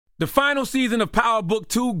The final season of Power Book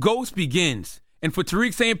 2, Ghost, begins. And for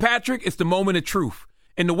Tariq St. Patrick, it's the moment of truth.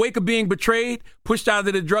 In the wake of being betrayed, pushed out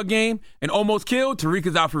of the drug game, and almost killed, Tariq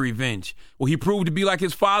is out for revenge. Will he prove to be like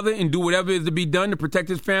his father and do whatever is to be done to protect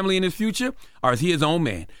his family and his future? Or is he his own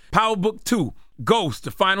man? Power Book 2, Ghost,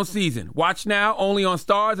 the final season. Watch now only on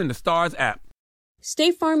Starz and the Starz app.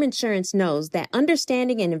 State Farm Insurance knows that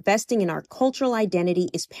understanding and investing in our cultural identity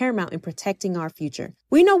is paramount in protecting our future.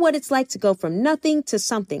 We know what it's like to go from nothing to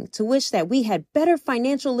something, to wish that we had better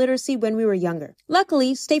financial literacy when we were younger.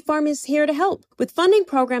 Luckily, State Farm is here to help with funding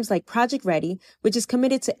programs like Project Ready, which is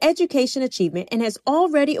committed to education achievement and has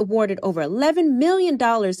already awarded over $11 million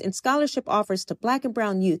in scholarship offers to Black and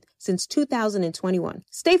Brown youth since 2021.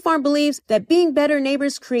 State Farm believes that being better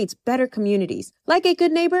neighbors creates better communities. Like a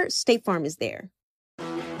good neighbor, State Farm is there.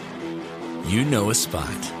 You know a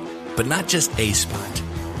spot, but not just a spot,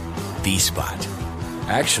 the spot.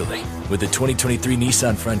 Actually, with the 2023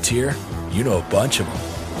 Nissan Frontier, you know a bunch of them.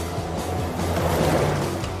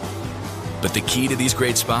 But the key to these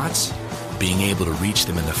great spots? Being able to reach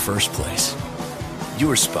them in the first place.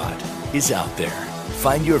 Your spot is out there.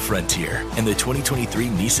 Find your Frontier in the 2023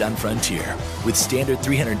 Nissan Frontier with standard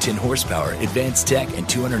 310 horsepower, advanced tech, and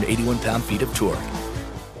 281 pound-feet of torque.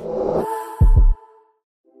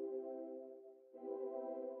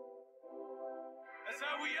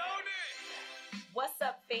 What's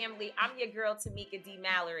up, family? I'm your girl, Tamika D.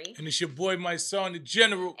 Mallory. And it's your boy, my son, the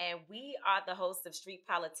General. And we are the hosts of Street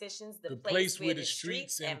Politicians, the place where the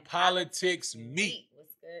streets and politics meet.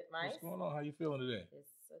 What's good, Mike? What's going on? How you feeling today?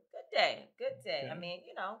 It's a good day. Good day. Okay. I mean,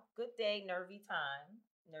 good day, nervy time.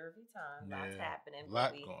 Lots happening. A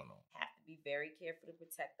lot but we going on. have to be very careful to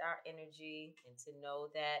protect our energy and to know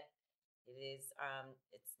that it is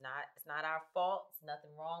it's not our fault. It's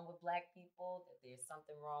nothing wrong with Black people. That there's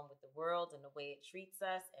something wrong with the world and the way it treats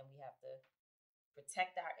us, and we have to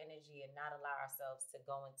protect our energy and not allow ourselves to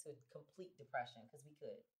go into complete depression, because we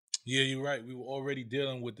could. Yeah, you're right. We were already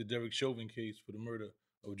dealing with the Derek Chauvin case for the murder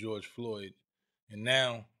of George Floyd, and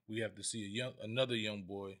now we have to see another young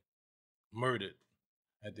boy murdered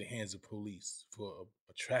at the hands of police for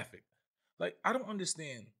a traffic. Like, I don't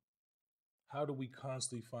understand. How do we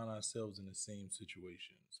constantly find ourselves in the same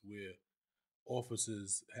situations where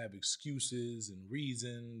officers have excuses and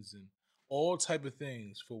reasons and all type of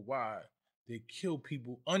things for why they kill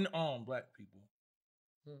people, unarmed Black people?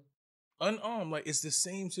 Unarmed, like, it's the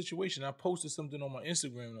same situation. I posted something on my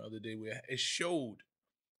Instagram the other day where it showed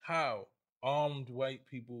how armed white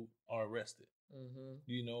people are arrested.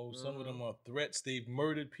 Some of them are threats. They've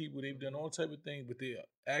murdered people. They've done all type of things, but they are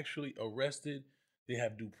actually arrested. They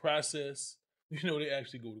have due process. They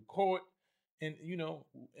actually go to court and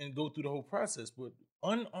go through the whole process. But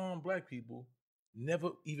unarmed Black people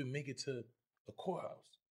never even make it to a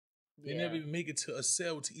courthouse. They never even make it to a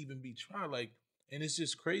cell to even be tried. Like, and it's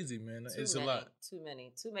just crazy, man. It's a lot. Too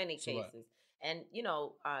many cases. And,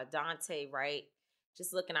 Dante, right?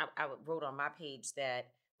 Just looking, I wrote on my page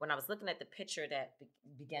that when I was looking at the picture that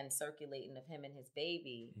began circulating of him and his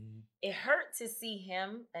baby, it hurt to see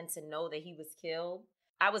him and to know that he was killed.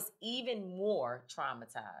 I was even more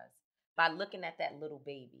traumatized by looking at that little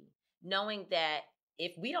baby, knowing that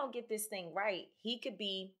if we don't get this thing right, he could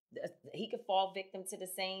fall victim to the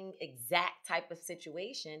same exact type of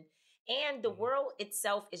situation. And the world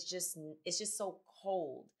itself is just so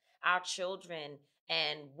cold. Our children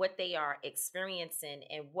and what they are experiencing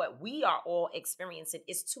and what we are all experiencing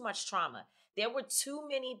is too much trauma. There were too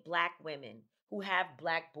many Black women who have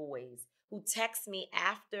Black boys who text me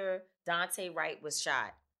after Dante Wright was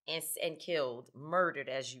shot and killed, murdered,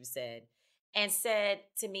 as you said, and said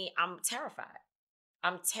to me, I'm terrified.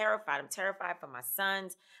 I'm terrified. I'm terrified for my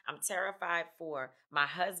sons. I'm terrified for my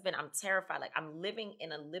husband. I'm terrified. Like, I'm living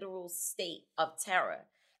in a literal state of terror.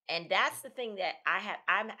 And that's the thing that I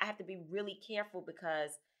have to be really careful,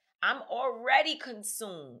 because I'm already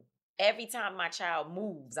consumed. Every time my child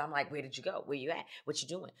moves, I'm like, where did you go? Where you at? What you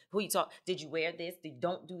doing? Who you talk? Did you wear this?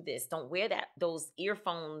 Don't do this. Don't wear those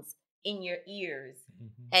earphones in your ears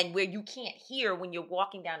and where you can't hear when you're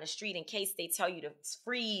walking down the street in case they tell you to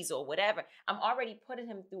freeze or whatever. I'm already putting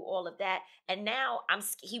him through all of that. And now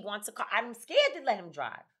he wants a car. I'm scared to let him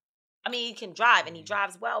drive. I mean, he can drive and he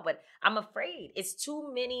drives well, but I'm afraid. It's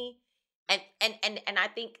too many. And I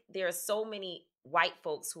think there are so many white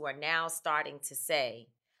folks who are now starting to say,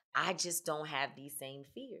 I just don't have these same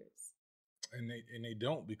fears. And they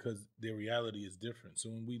don't, because their reality is different. So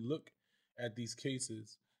when we look at these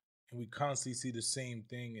cases and we constantly see the same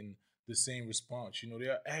thing and the same response,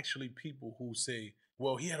 there are actually people who say,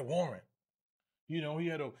 well, he had a warrant. He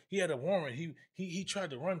had a warrant. He tried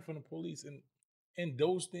to run from the police, and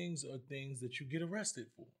those things are things that you get arrested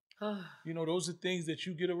for. You know, those are things that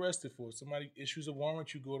you get arrested for. Somebody issues a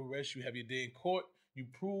warrant, you go to arrest, you have your day in court, you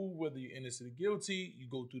prove whether you're innocent or guilty, you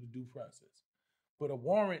go through the due process. But a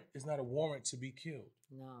warrant is not a warrant to be killed.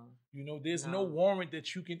 No. You know, there's no warrant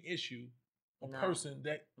that you can issue a person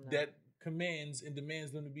that commands and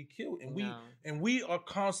demands them to be killed. And we are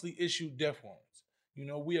constantly issued death warrants. You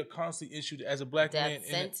know, we are constantly issued as a black man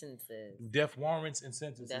sentences. Death warrants and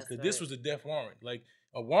sentences. Because this was a death warrant. Like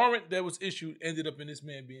a warrant that was issued ended up in this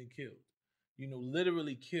man being killed. You know,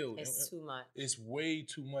 literally killed. It's too much. It's way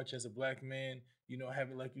too much as a black man. You know,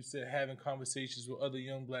 having, like you said, having conversations with other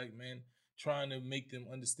young black men, trying to make them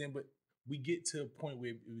understand. But we get to a point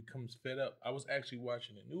where it becomes fed up. I was actually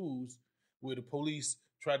watching the news where the police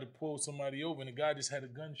tried to pull somebody over and the guy just had a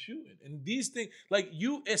gun shooting. And these things, like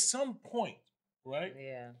you, at some point, right?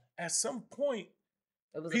 Yeah. At some point,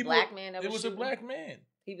 it was a black man that was shooting. It was a black man.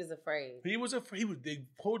 He was afraid. They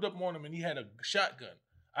pulled up on him and he had a shotgun.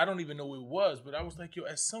 I don't even know what it was, but I was like, yo,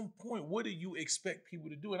 at some point, what do you expect people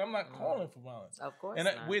to do? And I'm not calling for violence. Of course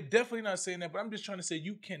not. We're definitely not saying that, but I'm just trying to say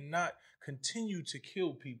you cannot continue to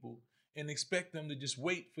kill people and expect them to just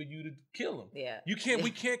wait for you to kill them. Yeah. You can't.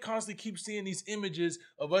 We can't constantly keep seeing these images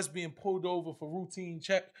of us being pulled over for routine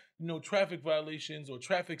traffic violations or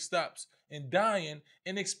traffic stops and dying,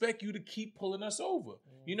 and expect you to keep pulling us over.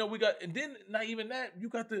 You know, we got, and then not even that, you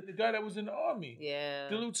got the guy that was in the army. Yeah.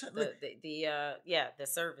 The lieutenant. The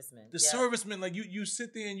serviceman. The serviceman, like you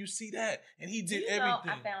sit there and you see that, and he did everything.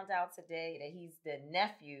 I found out today that he's the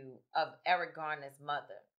nephew of Eric Garner's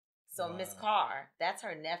mother. So Miss Carr, that's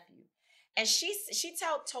her nephew. And she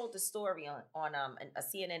told the story on a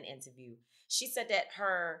CNN interview. She said that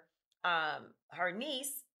her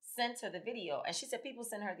niece sent her the video, and she said people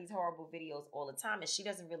send her these horrible videos all the time, and she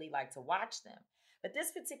doesn't really like to watch them. But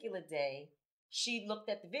this particular day, she looked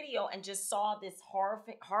at the video and just saw this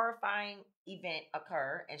horrifying event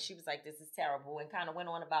occur, and she was like, "This is terrible," and kind of went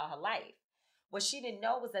on about her life. What she didn't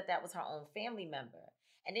know was that was her own family member.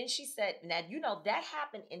 And then she said, "Now you know that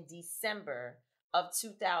happened in December of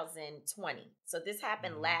 2020. So this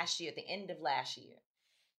happened last year, at the end of last year."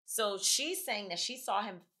 So she's saying that she saw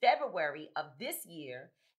him February of this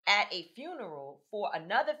year at a funeral for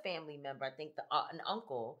another family member, I think an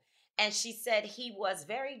uncle. And she said he was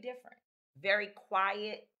very different, very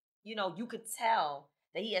quiet. You know, you could tell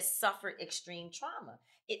that he has suffered extreme trauma.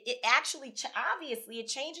 It actually, obviously, it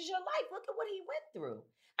changes your life. Look at what he went through.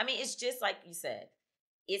 I mean, it's just like you said,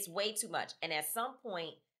 it's way too much. And at some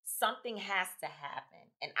point, something has to happen.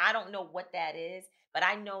 And I don't know what that is, but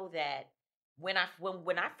I know that when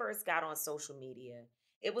I first got on social media,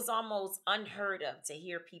 it was almost unheard of to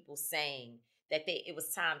hear people saying that it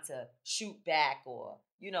was time to shoot back or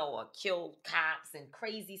kill cops and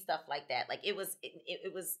crazy stuff like that. Like it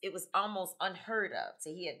was almost unheard of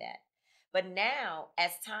to hear that. But now,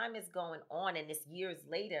 as time is going on and it's years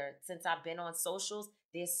later since I've been on socials,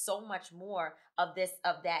 there's so much more of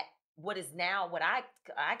that. What is now what I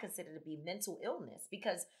consider to be mental illness,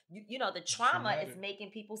 because the trauma is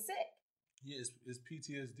making people sick. Yeah, it's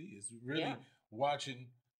PTSD. It's really watching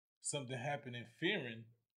something happen and fearing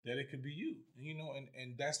that it could be you.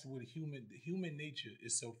 And that's what human nature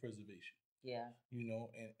is, self-preservation. Yeah.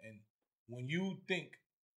 And when you think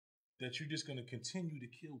that you're just gonna continue to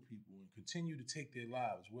kill people and continue to take their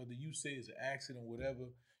lives, whether you say it's an accident or whatever,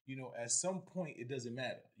 at some point it doesn't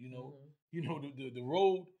matter. The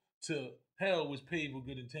road to hell was paved with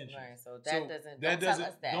good intentions. Right. So don't tell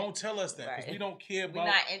us that. Don't tell us that, because we don't care about. We're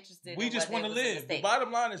not interested. We just want to live. The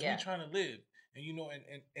bottom line is we trying to live,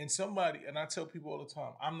 and somebody. And I tell people all the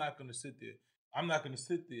time, I'm not going to sit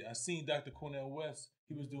there. I seen Dr. Cornel West.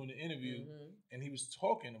 He was doing an interview, and he was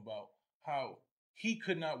talking about how he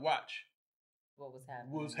could not watch what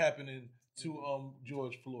was happening to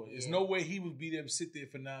George Floyd. There's no way he would be there to sit there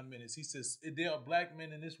for 9 minutes. He says there are black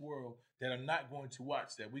men in this world that are not going to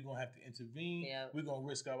watch that. We're gonna have to intervene. Yeah. We're gonna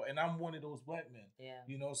risk our, and I'm one of those black men.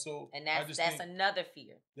 Yeah. So and that's another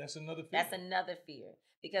fear. That's another fear. That's another fear.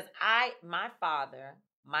 Because my father,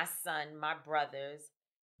 my son, my brothers,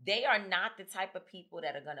 they are not the type of people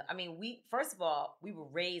that are gonna. I mean, first of all, we were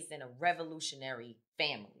raised in a revolutionary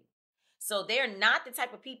family, so they're not the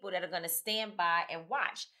type of people that are gonna stand by and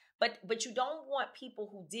watch. But you don't want people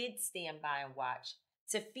who did stand by and watch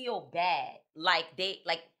to feel bad. Like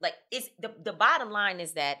it's the bottom line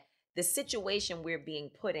is that the situation we're being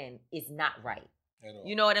put in is not right. At all.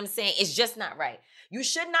 You know what I'm saying? It's just not right. You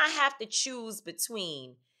should not have to choose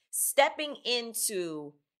between stepping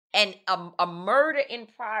into a murder in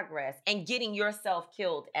progress and getting yourself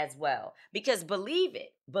killed as well. Because believe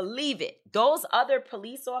it, those other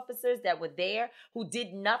police officers that were there who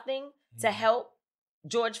did nothing to help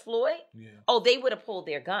George Floyd, they would have pulled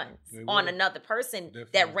their guns on another person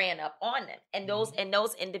that ran up on them. And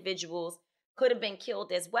those individuals could have been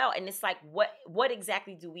killed as well. And it's like, what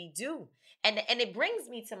exactly do we do? And it brings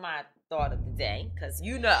me to my thought of the day, because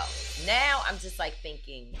now I'm just like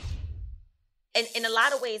thinking, and in a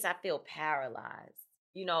lot of ways I feel paralyzed,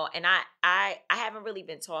 and I haven't really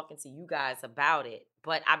been talking to you guys about it,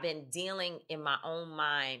 but I've been dealing in my own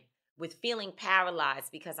mind with feeling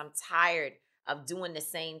paralyzed because I'm tired of doing the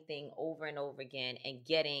same thing over and over again and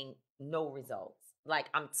getting no results. Like,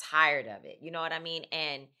 I'm tired of it. You know what I mean?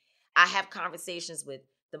 And I have conversations with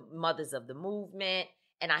the mothers of the movement,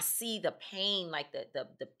 and I see the pain, like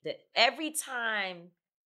the every time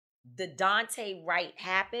the Daunte Wright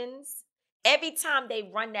happens, every time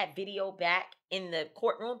they run that video back in the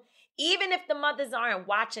courtroom, even if the mothers aren't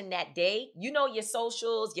watching that day, your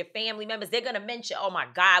socials, your family members, they're going to mention, oh my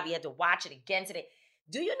God, we had to watch it again today.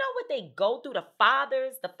 Do you know what they go through? The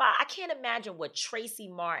fathers, I can't imagine what Tracy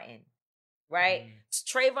Martin, right?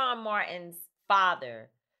 Trayvon Martin's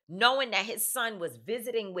father, knowing that his son was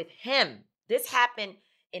visiting with him. This happened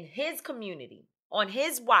in his community, on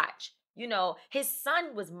his watch. His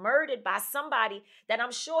son was murdered by somebody that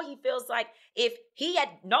I'm sure he feels like if he had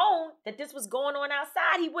known that this was going on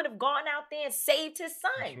outside, he would have gone out there and saved his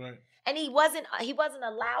son. That's right. And he wasn't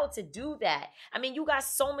allowed to do that. I mean, you got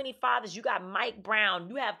so many fathers. You got Mike Brown.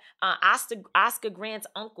 You have Oscar Grant's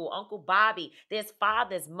Uncle Bobby. There's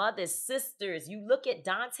fathers, mothers, sisters. You look at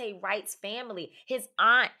Daunte Wright's family. His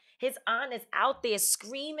aunt is out there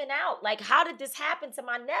screaming out, like, how did this happen to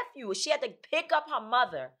my nephew? She had to pick up her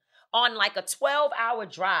mother on like a 12-hour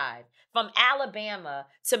drive from Alabama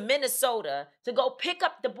to Minnesota to go pick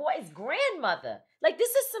up the boy's grandmother. Like, this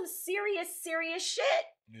is some serious shit.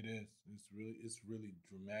 It is. It's really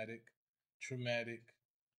dramatic, traumatic,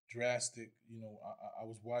 drastic. I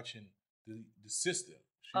was watching the sister.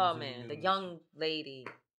 The young lady.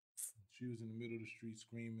 She was in the middle of the street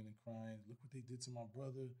screaming and crying. Look what they did to my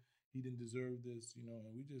brother. He didn't deserve this, and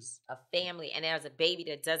we just... A family, and there's a baby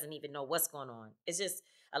that doesn't even know what's going on. It's just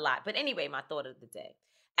a lot. But anyway, my thought of the day.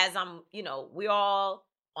 As I'm, we're all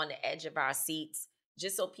on the edge of our seats.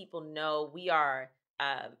 Just so people know, we are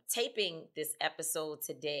taping this episode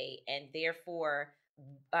today, and therefore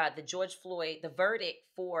the verdict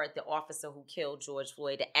for the officer who killed George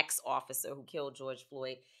Floyd, the ex-officer who killed George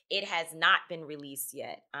Floyd, it has not been released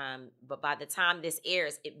yet. But by the time this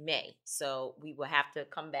airs, it may. So we will have to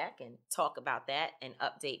come back and talk about that and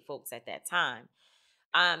update folks at that time.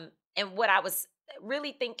 And what I was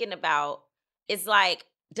really thinking about is, like,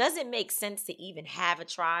 does it make sense to even have a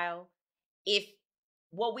trial if...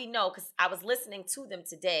 Well, we know, because I was listening to them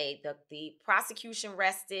today. The prosecution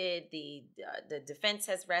rested, the defense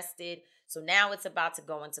has rested. So now it's about to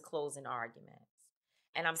go into closing arguments.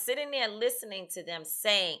 And I'm sitting there listening to them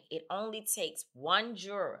saying it only takes one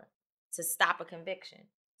juror to stop a conviction,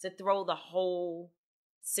 to throw the whole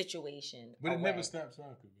situation But away. It never stops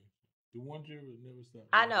our conviction. The one juror never stops.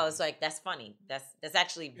 I know. It's like, that's funny. That's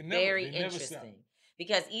actually very interesting.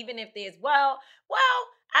 Because even if there's,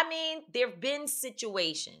 I mean, there have been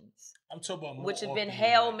situations I'm talking about which have been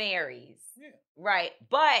Hail Marys. Yeah. Right.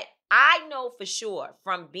 But I know for sure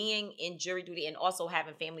from being in jury duty and also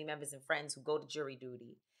having family members and friends who go to jury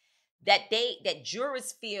duty that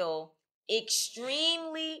jurors feel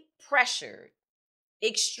extremely pressured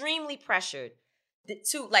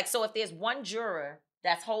to, like, so if there's one juror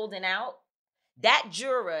that's holding out, that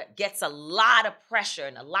juror gets a lot of pressure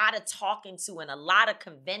and a lot of talking to and a lot of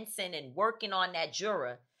convincing and working on that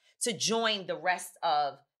juror to join the rest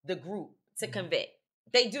of the group to convict.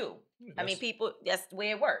 They do. I mean, people, that's the way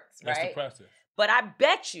it works, right? That's the process. But I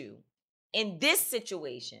bet you in this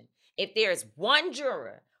situation, if there's one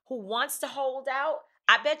juror who wants to hold out,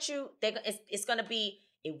 I bet you it's going to be,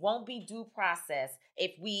 it won't be due process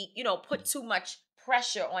if we, put too much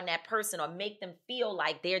pressure on that person or make them feel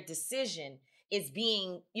like their decision is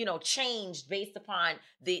being, changed based upon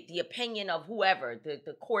the opinion of whoever,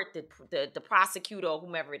 the court, the prosecutor, or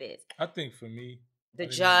whomever it is. I think for me, the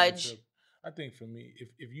judge. I think for me,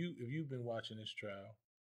 if you've been watching this trial,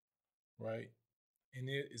 right, and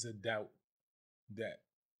there is a doubt that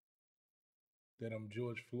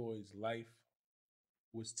George Floyd's life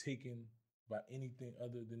was taken by anything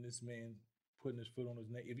other than this man putting his foot on his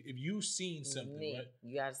neck. If you've seen something, right,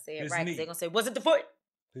 you gotta say it right. They're gonna say, "Was it the foot?"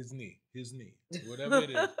 His knee, whatever it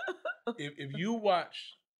is. If you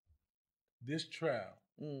watch this trial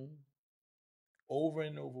over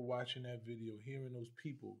and over, watching that video, hearing those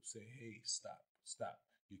people say, "Hey, stop,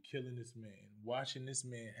 you're killing this man," watching this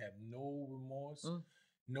man have no remorse,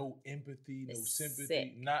 no empathy, no sympathy,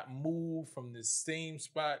 sick. not move from the same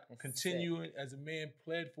spot, It's continuing as a man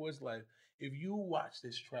pled for his life. If you watch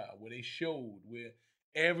this trial where they showed where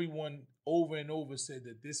everyone over and over said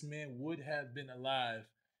that this man would have been alive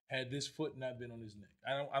had this foot not been on his neck.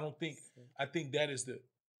 I think that is the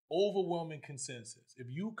overwhelming consensus. If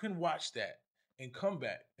you can watch that and come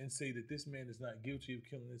back and say that this man is not guilty of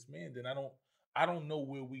killing this man, then I don't know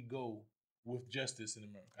where we go with justice in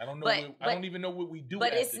America. I don't know. I don't even know what we do.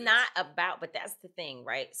 But it's not about. But that's the thing,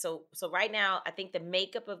 right? So right now, I think the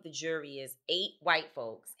makeup of the jury is 8 white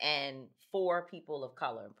folks and 4 people of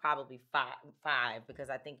color, probably five, because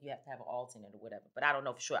I think you have to have an alternate or whatever. But I don't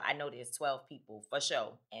know for sure. I know there's 12 people for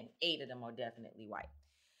sure, and 8 of them are definitely white.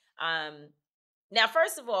 Now,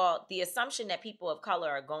 first of all, the assumption that people of color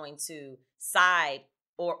are going to side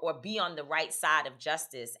or be on the right side of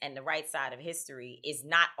justice and the right side of history is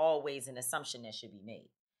not always an assumption that should be made.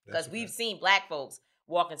 Because we've seen black folks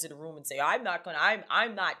walk into the room and say, I'm not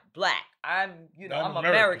black. I'm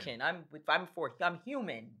American. I'm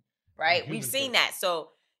human, right? We've seen that. So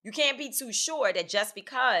you can't be too sure that just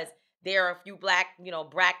because there are a few black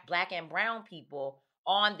and brown people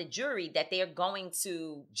on the jury that they're going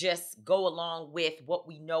to just go along with what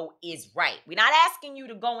we know is right. We're not asking you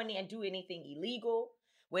to go in there and do anything illegal.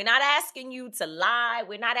 We're not asking you to lie.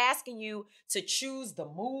 We're not asking you to choose the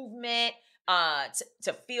movement,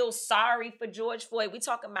 to feel sorry for George Floyd. We're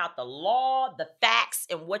talking about the law, the facts,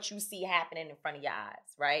 and what you see happening in front of your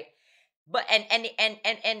eyes, right? But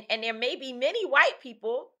and there may be many white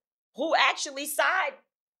people who actually side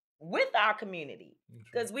with our community,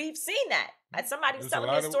 because we've seen that. Somebody was telling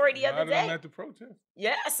me a story the other day. At the protest.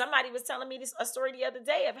 Yeah, somebody was telling me a story the other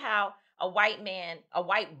day of how a white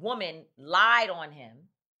woman lied on him,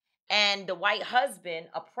 and the white husband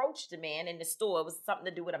approached the man in the store. It was something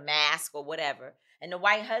to do with a mask or whatever. And the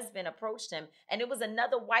white husband approached him, and it was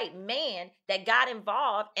another white man that got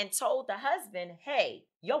involved and told the husband, hey,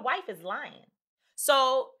 your wife is lying.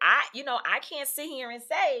 So I can't sit here and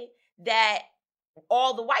say that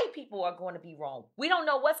all the white people are going to be wrong. We don't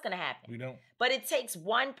know what's going to happen. We don't. But it takes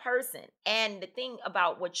one person. And the thing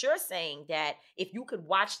about what you're saying, that if you could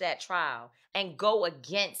watch that trial and go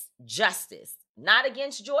against justice, not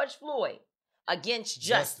against George Floyd, against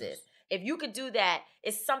justice. If you could do that,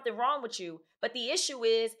 it's something wrong with you. But the issue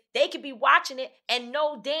is they could be watching it and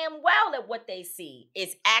know damn well that what they see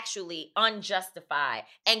is actually unjustified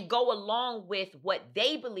and go along with what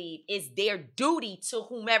they believe is their duty to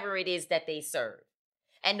whomever it is that they serve.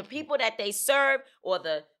 And the people that they serve, or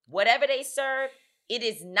the whatever they serve, it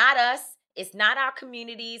is not us. It's not our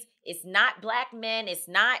communities. It's not black men. It's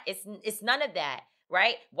none of that,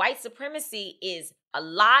 right? White supremacy is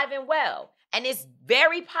alive and well. And it's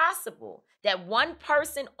very possible that one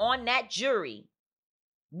person on that jury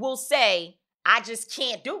will say, I just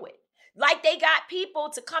can't do it. Like they got people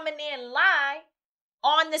to come in there and lie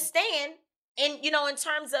on the stand in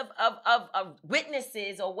terms of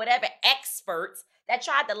witnesses or whatever, experts that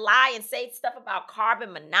tried to lie and say stuff about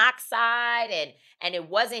carbon monoxide and it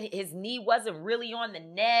wasn't, his knee wasn't really on the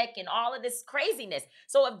neck and all of this craziness.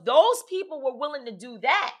 So if those people were willing to do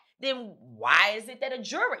that, then why is it that a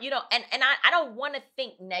juror, and I don't want to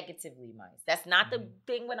think negatively, Mice. That's not the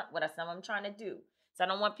thing what I'm trying to do. So I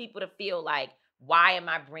don't want people to feel like, why am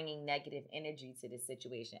I bringing negative energy to this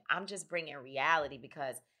situation? I'm just bringing reality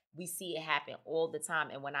because we see it happen all the time.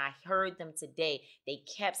 And when I heard them today, they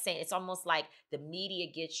kept saying, it's almost like the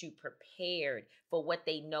media gets you prepared for what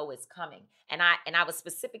they know is coming. And I was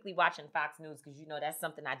specifically watching Fox News because, that's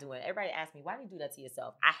something I do. And everybody asks me, why do you do that to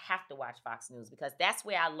yourself? I have to watch Fox News because that's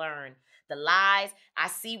where I learn the lies. I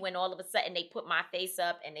see when all of a sudden they put my face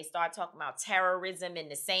up and they start talking about terrorism in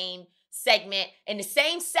the same segment,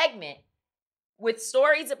 with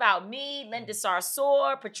stories about me, Linda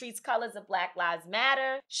Sarsour, Patrisse Cullors of Black Lives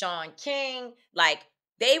Matter, Shaun King. Like,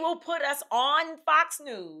 they will put us on Fox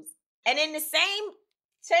News, and in the same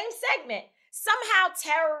segment, somehow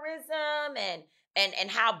terrorism and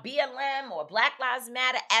how BLM or Black Lives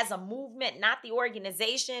Matter as a movement, not the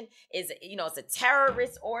organization, is, it's a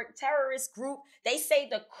terrorist group. They say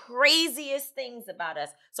the craziest things about us.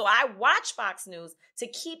 So I watch Fox News to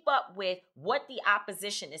keep up with what the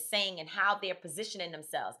opposition is saying and how they're positioning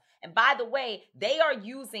themselves. And by the way, they are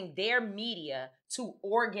using their media to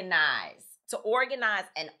organize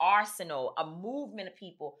an arsenal, a movement of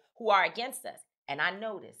people who are against us. And I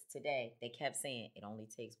noticed today they kept saying it only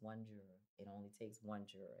takes one juror. It only takes one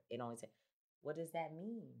juror. What does that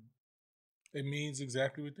mean? It means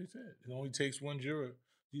exactly what they said. It only takes one juror,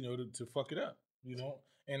 to fuck it up,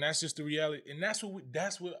 And that's just the reality. And that's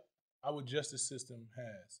what our justice system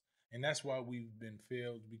has. And that's why we've been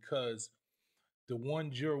failed, because the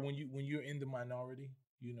one juror, when you're in the minority,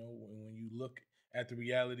 you know, when you look at the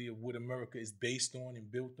reality of what America is based on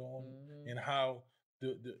and built on, and how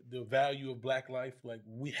the value of Black life, like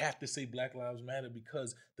we have to say Black Lives Matter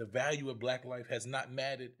because the value of Black life has not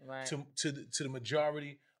mattered to the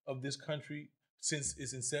majority of this country since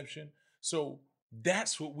its inception. So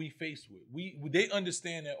that's what we faced with. They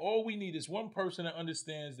understand that all we need is one person that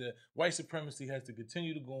understands that white supremacy has to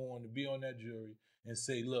continue to go on, to be on that jury and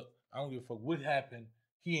say, look, I don't give a fuck what happened.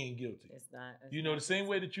 He ain't guilty. It's not. The same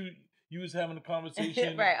way that you was having a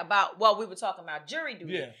conversation. Right, about, well, we were talking about jury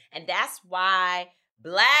duty. Yeah. And that's why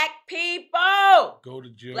Black people go to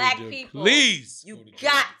jury Black duty. People, please. You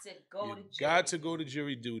got to go to jury. Got to go to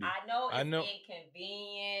jury duty. I know it's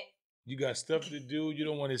inconvenient. You got stuff to do. You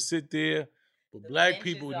don't want to sit there. But Black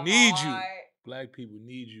people need you. Black people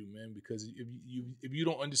need you, man, because if you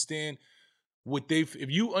don't understand if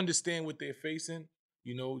you understand what they're facing,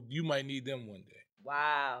 you know, you might need them one day.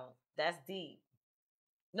 Wow, that's deep.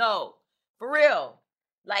 No, for real.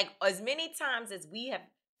 Like, as many times as we have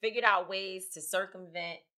figured out ways to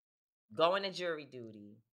circumvent going to jury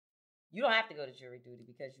duty, you don't have to go to jury duty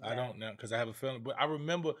because I don't now because I have a feeling. But I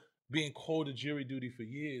remember being called to jury duty for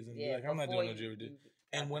years and be like, I'm not doing no jury duty.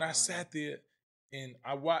 And when I sat there and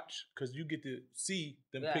I watched, because you get to see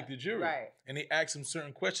them pick the jury, and they ask them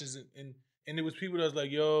certain questions, and there was people that was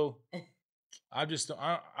like, yo,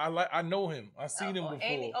 I know him. I seen him before.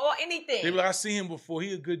 Or anything. They were like, I seen him before.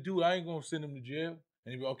 He a good dude. I ain't gonna send him to jail.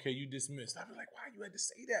 And he be okay, you dismissed. I be like, why you had to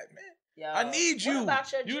say that, man? Yo, I need you. What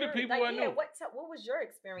about your you jury? the people I know. What was your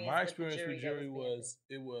experience? My experience with jury was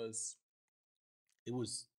it was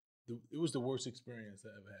the worst experience I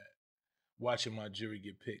ever had. Watching my jury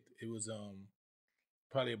get picked. It was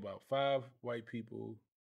probably about 5 white people,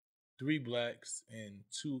 3 blacks, and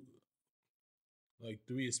 3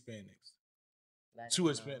 Hispanics.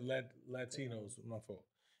 Latinos, my fault.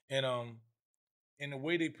 And the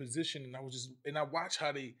way they positioned, and I watch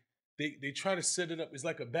how they try to set it up. It's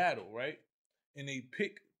like a battle, right? And they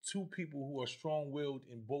pick 2 people who are strong-willed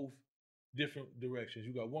in both different directions.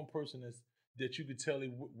 You got one person that you could tell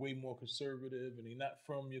they way more conservative, and they're not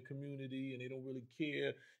from your community, and they don't really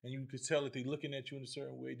care, and you could tell that they're looking at you in a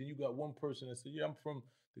certain way. Then you got one person that said, yeah, I'm from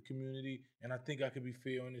the community, and I think I could be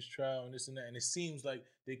fair on this trial, and this and that. And it seems like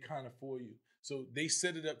they kind of for you. So they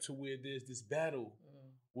set it up to where there's this battle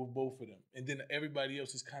with both of them. And then everybody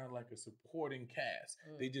else is kind of like a supporting cast.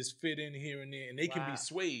 They just fit in here and there, and they can be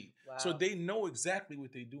swayed. Wow. So they know exactly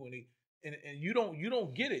what they do, and you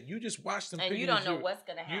don't get it. You just watch them. And you don't know what's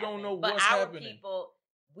going to happen. You don't know what's happening. But our people,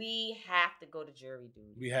 we have to go to jury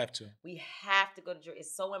duty. We have to. We have to go to jury.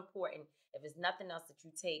 It's so important. If there's nothing else that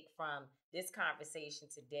you take from this conversation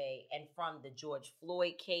today and from the George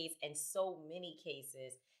Floyd case and so many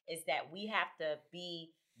cases, is that we have to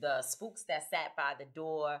be the spooks that sat by the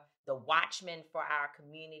door, the watchmen for our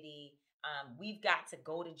community. We've got to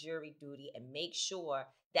go to jury duty and make sure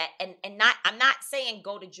that, I'm not saying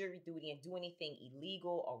go to jury duty and do anything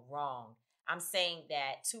illegal or wrong. I'm saying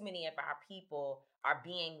that too many of our people are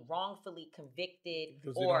being wrongfully convicted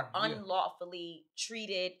or unlawfully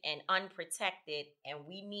treated and unprotected, and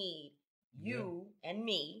we need you and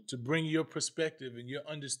me to bring your perspective and your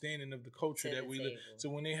understanding of the culture that we live. So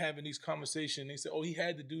when they're having these conversations, they say, "Oh, he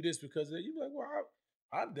had to do this because of that." You're like, "Well,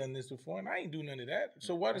 I've done this before, and I ain't do none of that."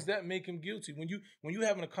 So why does that make him guilty? When you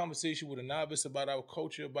having a conversation with a novice about our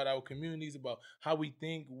culture, about our communities, about how we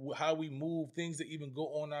think, how we move, things that even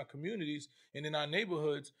go on in our communities and in our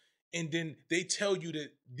neighborhoods, and then they tell you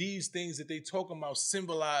that these things that they talking about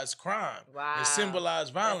symbolize crime and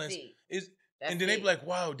symbolize violence, and then they be like,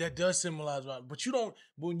 wow, that does symbolize violence. But you don't,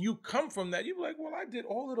 when you come from that, you be like, well, I did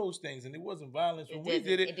all of those things and it wasn't violence. When we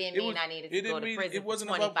did it, it didn't mean I needed to go to prison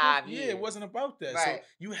for 25 years. Yeah, it wasn't about that. Right. So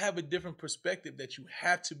you have a different perspective that you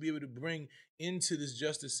have to be able to bring into this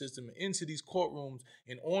justice system, into these courtrooms,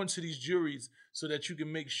 and onto these juries so that you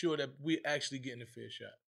can make sure that we're actually getting a fair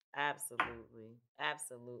shot. Absolutely.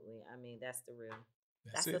 Absolutely. I mean, that's the real.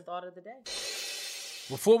 That's the thought of the day.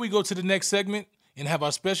 Before we go to the next segment and have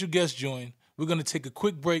our special guest join, we're going to take a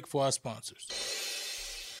quick break for our sponsors.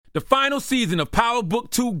 The final season of Power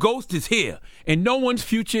Book 2 Ghost is here, and no one's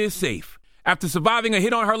future is safe. After surviving a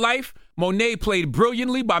hit on her life, Monet, played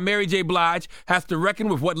brilliantly by Mary J. Blige, has to reckon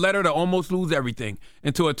with what led her to almost lose everything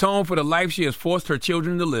and to atone for the life she has forced her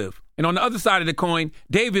children to live. And on the other side of the coin,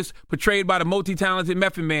 Davis, portrayed by the multi-talented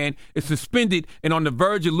Method Man, is suspended and on the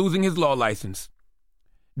verge of losing his law license.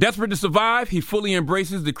 Desperate to survive, he fully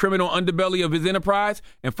embraces the criminal underbelly of his enterprise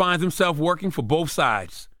and finds himself working for both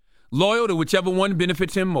sides, loyal to whichever one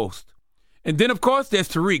benefits him most. And then, of course, there's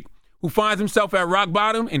Tariq, who finds himself at rock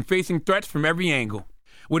bottom and facing threats from every angle.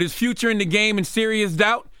 With his future in the game in serious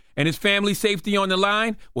doubt and his family's safety on the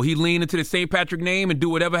line, will he lean into the St. Patrick name and do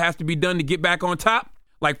whatever has to be done to get back on top?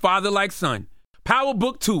 Like father, like son. Power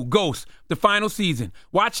Book 2, Ghost, the final season.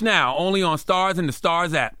 Watch now, only on Stars and the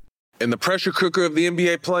Stars app. In the pressure cooker of the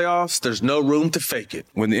NBA playoffs, there's no room to fake it.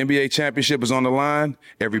 When the NBA championship is on the line,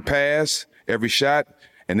 every pass, every shot,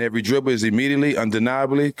 and every dribble is immediately,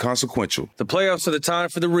 undeniably consequential. The playoffs are the time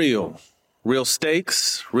for the real. Real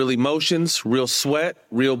stakes, real emotions, real sweat,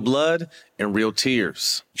 real blood, and real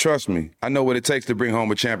tears. Trust me, I know what it takes to bring home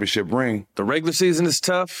a championship ring. The regular season is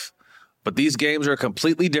tough, but these games are a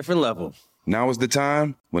completely different level. Now is the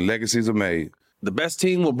time when legacies are made. The best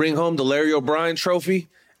team will bring home the Larry O'Brien Trophy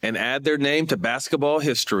and add their name to basketball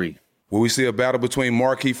history. Will we see a battle between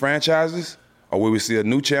marquee franchises, or will we see a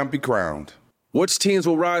new champ be crowned? Which teams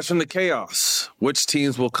will rise from the chaos? Which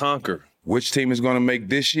teams will conquer? Which team is going to make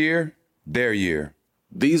this year their year?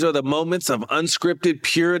 These are the moments of unscripted,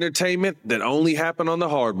 pure entertainment that only happen on the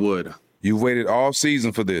hardwood. You've waited all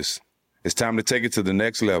season for this. It's time to take it to the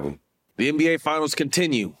next level. The NBA Finals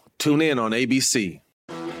continue. Tune in on ABC.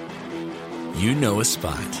 You know a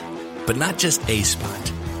spot, but not just a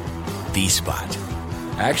spot. The spot.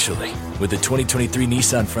 Actually, with the 2023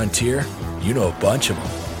 Nissan Frontier, you know a bunch of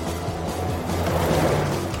them.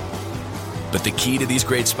 But the key to these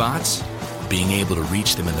great spots? Being able to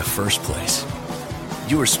reach them in the first place.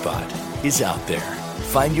 Your spot is out there.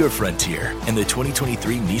 Find your Frontier in the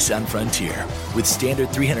 2023 Nissan Frontier with standard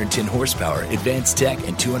 310 horsepower, advanced tech,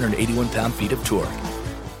 and 281 pound-feet of torque. That's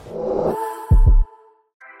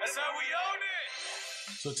how we own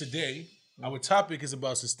it. So today, our topic is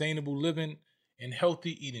about sustainable living and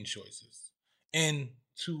healthy eating choices. And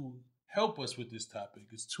to help us with this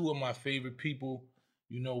topic is two of my favorite people.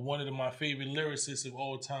 You know, one of my favorite lyricists of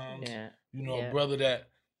all time. Yeah. You know, a brother that,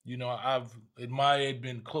 you know, I've admired,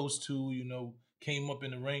 been close to, you know, came up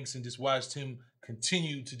in the ranks and just watched him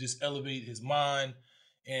continue to just elevate his mind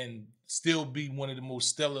and still be one of the most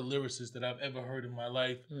stellar lyricists that I've ever heard in my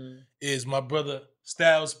life, is my brother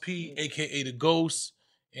Styles P, a.k.a. The Ghost,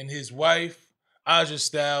 and his wife, Aja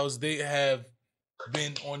Styles. They have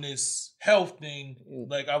been on this health thing.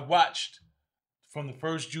 Like, I've watched from the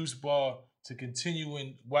first juice bar to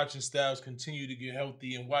continuing watching Styles continue to get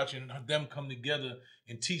healthy and watching them come together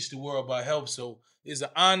and teach the world about health. So it's an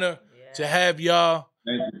honor to have y'all.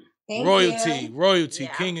 Thank royalty, you. royalty,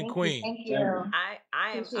 Yeah, king and queen. Thank you. I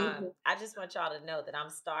am. I just want y'all to know that I'm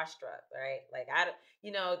starstruck, right? Like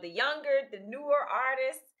the younger, the newer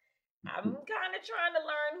artists, I'm kind of trying to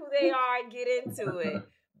learn who they are and get into it.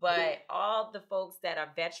 But all the folks that are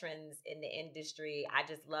veterans in the industry, I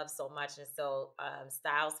just love so much. And so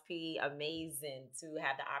Styles P, amazing to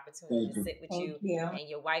have the opportunity to sit with you. And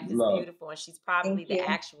your wife is beautiful. And she's probably the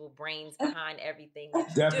actual brains behind everything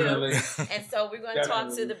that you do. And so we're going to talk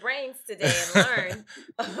to the brains today and learn.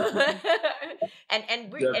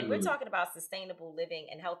 and we're talking about sustainable living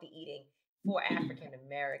and healthy eating for African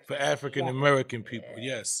Americans. For African American people,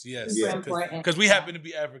 yes. Because we happen to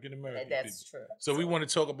be African American. That's people. true. So we want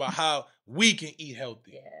to talk about how we can eat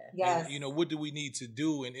healthy. Yes. And, you know, what do we need to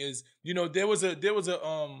do? And there was a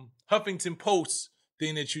Huffington Post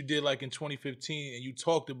thing that you did like in 2015, and you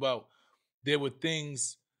talked about there were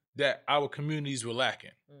things that our communities were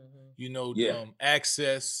lacking. You know,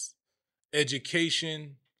 access,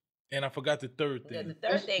 education, and I forgot the third thing. The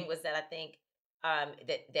third thing was that I think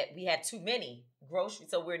that we had too many groceries.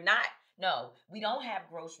 So we don't have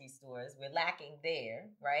grocery stores. We're lacking there,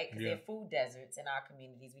 right? Because they're food deserts in our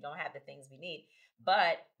communities. We don't have the things we need.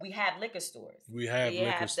 But we have liquor stores. We have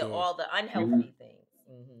all the unhealthy things.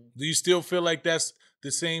 Do you still feel like that's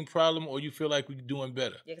the same problem, or you feel like we're doing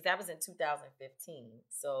better? Yeah, because that was in 2015.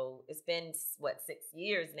 So it's been, 6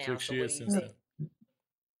 years now? 6 years since then.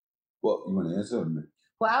 Well, you want to answer me?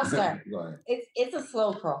 Well, I'll start. Go ahead. It's a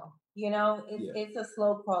slow crawl. You know, it's a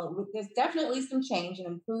slow crawl. There's definitely some change and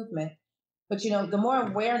improvement, but you know, the more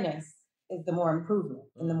awareness is the more improvement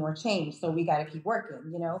and the more change. So we got to keep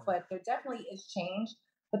working, you know, but there definitely is change.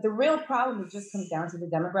 But the real problem just comes down to the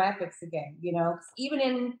demographics again, you know,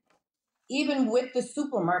 even with the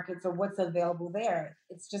supermarkets or what's available there,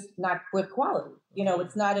 it's just not good quality. You know,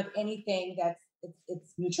 it's not of anything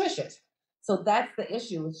it's nutritious. So that's the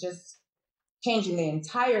issue. It's just changing the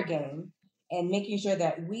entire game and making sure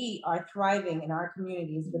that we are thriving in our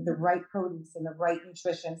communities with the right produce and the right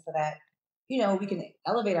nutrition so that, you know, we can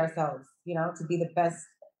elevate ourselves, you know, to be the best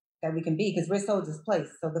that we can be, because we're so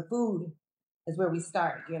displaced. So the food is where we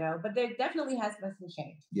start, you know, but there definitely has been some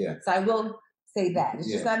change. Yeah. So I will say that.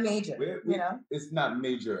 It's just not major, you know? It's not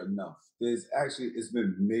major enough. It's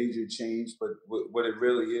been major change, but what it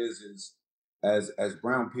really is as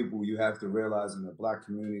brown people, you have to realize in the Black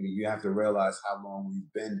community, you have to realize how long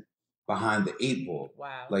we've been behind the 8 ball.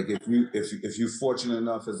 Wow. Like if you're fortunate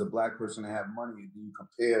enough as a Black person to have money, and you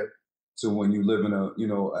compare to when you live in a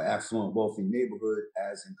an affluent, wealthy neighborhood,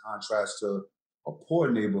 as in contrast to a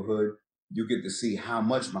poor neighborhood, you get to see how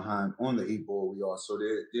much behind on the 8 ball we are. So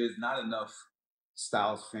there's not enough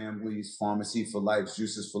Styles families, Pharmacy for Life,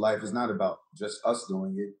 Juices for Life. It's not about just us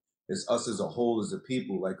doing it. It's us as a whole, as a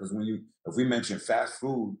people. Like, because if we mention fast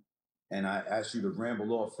food, and I ask you to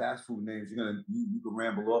ramble off fast food names, you can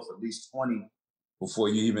ramble off at least 20 before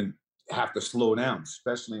you even have to slow down,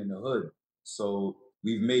 especially in the hood. So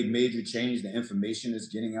we've made major change. The information is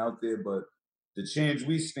getting out there, but the change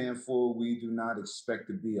we stand for, we do not expect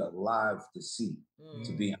to be alive to see.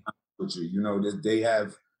 To be honest with you, they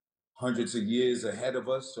have hundreds of years ahead of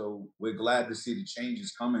us, so we're glad to see the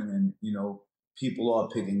changes coming, and people are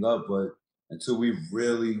picking up. But until we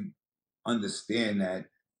really understand that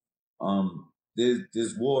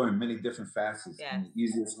there's war in many different facets, and the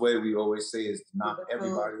easiest way we always say is to knock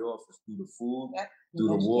everybody off is through the food, through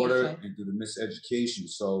the water, and through the miseducation.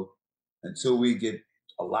 So until we get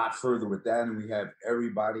a lot further with that, and we have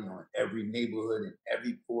everybody on every neighborhood, and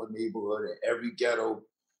every poor neighborhood, and every ghetto,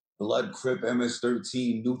 Blood, Crip,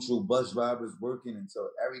 MS-13, neutral bus drivers working until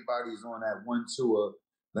everybody's on that 1-2 of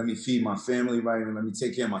let me feed my family right, and let me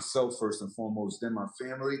take care of myself first and foremost, then my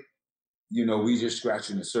family. We just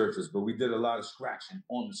scratching the surface, but we did a lot of scratching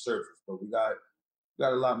on the surface, but we got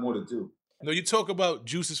a lot more to do. You talk about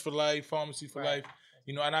Juices for Life, Pharmacy for Life,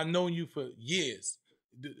 and I've known you for years.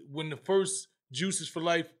 When the first Juices for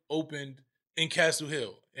Life opened in Castle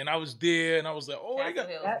Hill, and I was there, and I was like, "Oh, Castle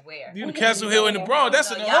Hill is where? Castle Hill in the Bronx.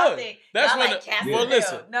 That's in the hood. That's when Castle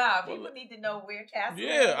Hill. Nah, people need to know where Castle Hill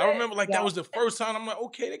is. Yeah, I remember that was the first time. I'm like,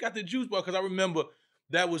 okay, they got the juice bar, because I remember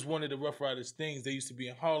that was one of the Rough Riders things. They used to be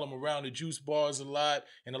in Harlem around the juice bars a lot,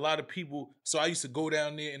 and a lot of people. So I used to go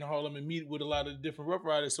down there in Harlem and meet with a lot of the different Rough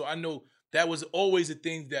Riders. So I know that was always a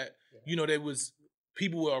thing that there was.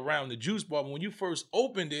 People were around the juice bar. But when you first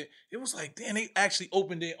opened it, it was like, damn, they actually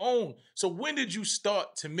opened their own. So when did you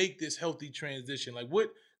start to make this healthy transition? Like, what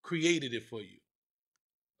created it for you?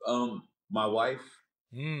 My wife.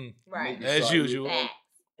 Right. As usual.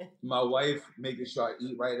 My wife making sure I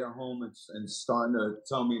eat right at home, and starting to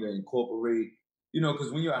tell me to incorporate,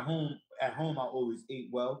 because when you're at home I always ate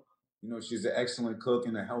well. She's an excellent cook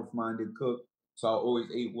and a health-minded cook. So I always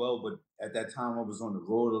ate well, but at that time I was on the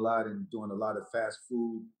road a lot and doing a lot of fast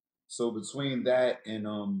food. So between that and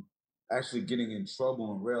actually getting in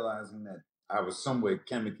trouble and realizing that I was somewhere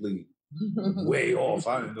chemically way off.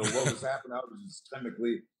 I didn't know what was happening. I was just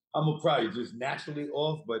chemically, I'm probably just naturally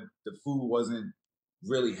off, but the food wasn't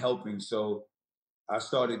really helping. So I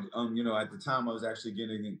started, at the time I was actually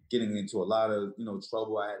getting into a lot of,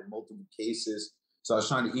 trouble. I had multiple cases. So I was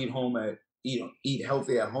trying to eat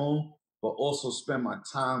healthy at home, but also spend my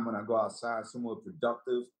time when I go outside somewhere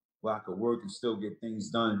productive where I could work and still get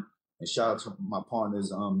things done. And shout out to my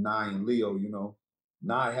partners, Nye and Leo.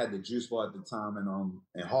 Nye had the juice bar at the time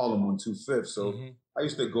in Harlem on 25th. So I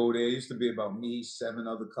used to go there. It used to be about me, 7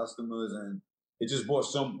 other customers, and it just brought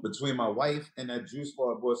between my wife and that juice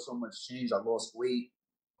bar, it brought so much change. I lost weight.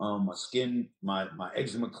 My skin, my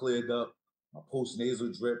eczema cleared up. My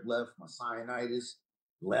post-nasal drip left. My sinusitis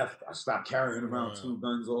left. I stopped carrying around 2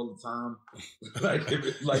 guns all the time.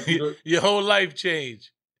 Your whole life changed.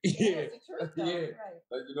 Yeah.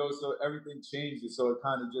 So everything changed, and so it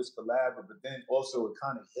kind of just collabed. But then also it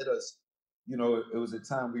kind of hit us. It was a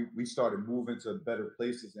time we started moving to better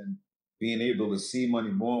places and being able to see money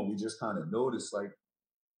more. And we just kind of noticed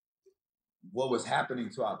what was happening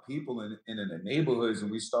to our people in the neighborhoods,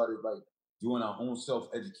 and we started doing our own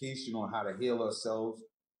self-education on how to heal ourselves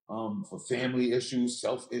for family issues,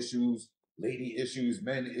 self issues, lady issues,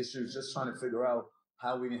 men issues, just trying to figure out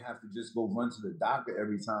how we didn't have to just go run to the doctor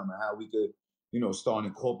every time, and how we could, start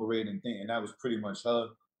incorporating things. And that was pretty much her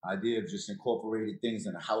idea of just incorporating things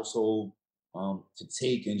in the household to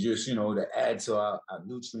take and just, to add to our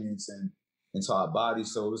nutrients and into our body.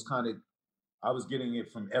 So it was I was getting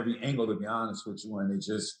it from every angle, to be honest with you. And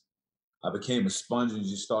I became a sponge and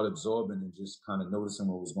just started absorbing and just kind of noticing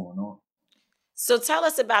what was going on. So tell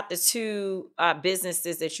us about the 2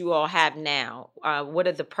 businesses that you all have now. What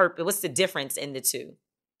are the purpose? What's the difference in the 2?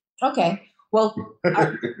 Okay. Well,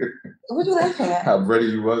 what you laughing at? How ready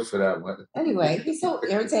you was for that one. Anyway, he's so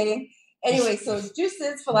irritating. Anyway, so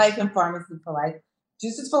Juices for Life and Pharmacy for Life.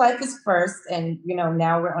 Juices for Life is first, and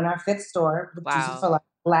now we're on our 5th store with Juices for Life.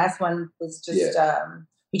 The last one was just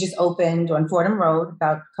we just opened on Fordham Road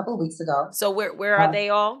about a couple of weeks ago. So where are they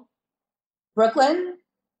all? Brooklyn,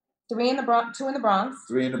 2 in the Bronx. 3 in the Bronx.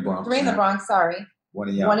 3 in the Bronx, sorry. 1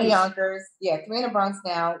 in Yonkers. 1 in Yonkers. Yeah, 3 in the Bronx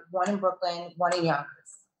now, 1 in Brooklyn, 1 in Yonkers.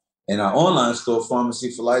 And our online store,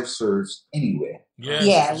 Pharmacy for Life, serves anywhere. Yes.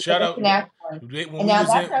 Yeah. Shout out.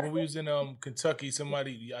 When we was in Kentucky,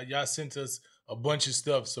 y'all sent us a bunch of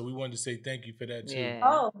stuff, so we wanted to say thank you for that too. Yeah.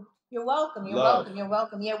 Oh, you're welcome. You're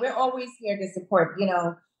welcome. Yeah, we're always here to support.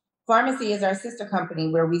 Pharmacy is our sister company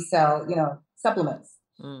where we sell, supplements.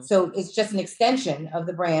 So it's just an extension of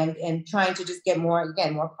the brand and trying to just get more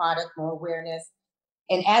product, more awareness.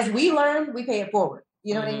 And as we learn, we pay it forward.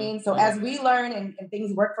 You know what I mean? So as we learn and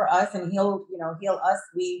things work for us and heal us,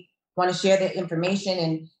 we want to share the information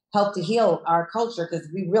and help to heal our culture because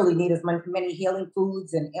we really need as many healing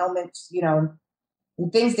foods and ailments,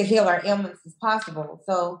 and things to heal our ailments as possible.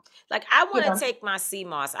 So, like, I want to take my sea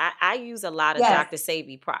moss. I use a lot of Dr.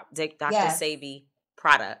 Sebi Sebi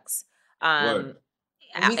products. We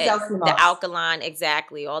sell sea moss. The alkaline,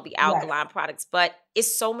 exactly, all the alkaline products. But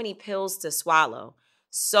it's so many pills to swallow.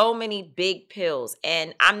 So many big pills.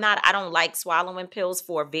 And I don't like swallowing pills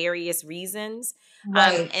for various reasons.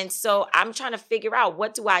 Right. And so I'm trying to figure out,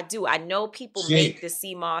 what do I do? I know people make the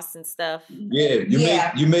sea moss and stuff. Yeah.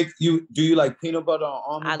 Do you like peanut butter or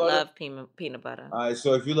almond butter? I love peanut butter. All right.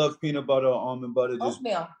 So if you love peanut butter or almond butter, just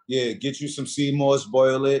oatmeal. Yeah. Get you some sea moss,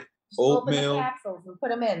 boil it, oatmeal. Open the capsules and put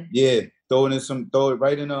them in. Yeah. Throw it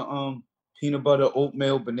right in a peanut butter,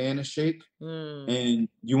 oatmeal, banana shake. And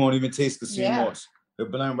you won't even taste the sea moss. The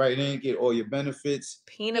blend right in, get all your benefits.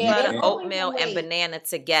 Peanut butter, oatmeal, and banana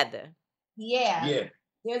together. Yeah.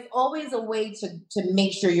 There's always a way to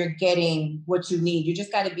make sure you're getting what you need. You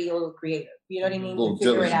just got to be a little creative. You know what I mean? To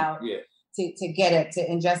figure it out. Yeah. To get it, to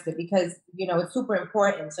ingest it, because it's super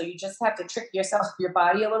important. So you just have to trick your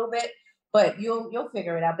body a little bit, but you'll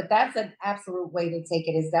figure it out. But that's an absolute way to take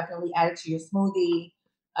it. Is definitely add it to your smoothie.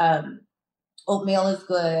 Oatmeal is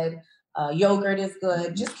good. Yogurt is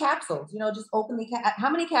good. Just capsules, just open the how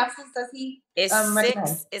many capsules does he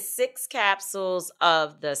recommend? It's 6 capsules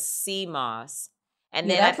of the sea moss. And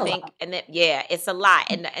then I think, it's a lot.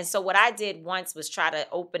 And so what I did once was try to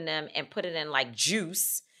open them and put it in like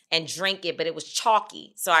juice and drink it, but it was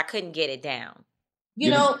chalky. So I couldn't get it down.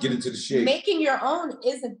 Get into the shake. Making your own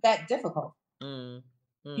isn't that difficult.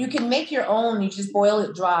 You can make your own. You just boil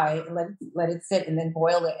it dry and let it sit, and then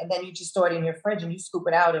boil it, and then you just store it in your fridge and you scoop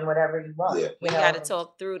it out and whatever you want. Yeah. We got to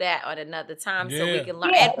talk through that on another time so we can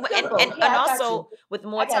learn. And also with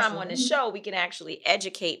more time on the show, we can actually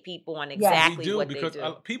educate people on exactly what they do.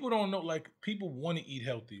 Because people don't know, like, people want to eat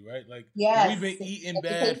healthy, right? Like, we've been eating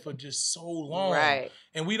bad for just so long, right?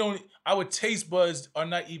 And our taste buds are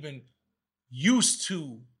not even used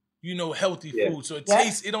to healthy food, so it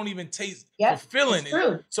don't even taste fulfilling.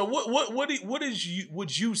 So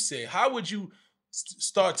would you say? How would you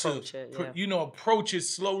start to approach it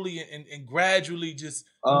slowly and gradually just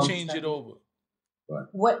change it over?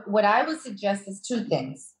 What I would suggest is 2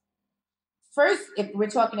 things. First, if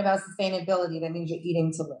we're talking about sustainability, that means you're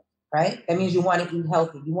eating to live, right? That means you want to eat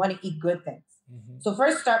healthy. You want to eat good things. So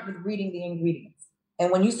first, start with reading the ingredients. And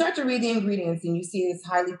when you start to read the ingredients and you see it's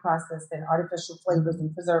highly processed and artificial flavors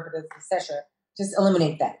and preservatives, etc., just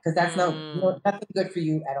eliminate that, because that's nothing good for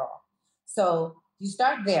you at all. So you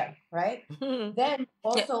start there, right? Then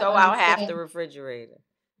also throw out half the refrigerator.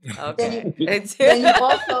 Okay. Then you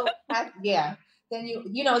also have, Then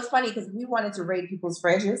it's funny because we wanted to raid people's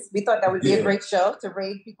fridges. We thought that would be a great show to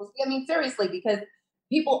raid people's. I mean, seriously, because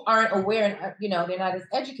people aren't aware, they're not as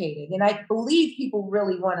educated, and I believe people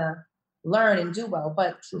really want to learn and do well.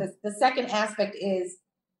 But the second aspect is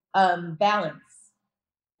balance.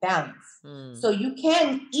 So you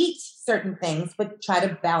can eat certain things, but try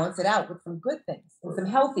to balance it out with some good things and some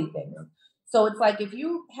healthy things. So it's like, if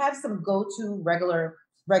you have some go-to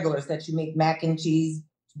regulars that you make, mac and cheese,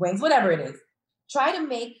 wings, whatever it is, try to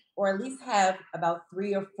make, or at least have, about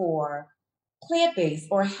 3 or 4 plant-based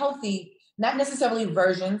or healthy, not necessarily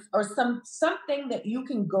versions, or something that you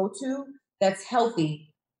can go to that's healthy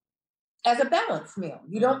as a balanced meal.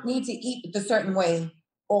 You don't need to eat it a certain way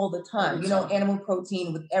all the time. Animal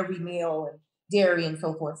protein with every meal, and dairy and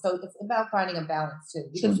so forth. So it's about finding a balance too.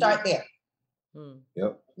 You can start there.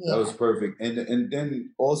 Yep. That was perfect. And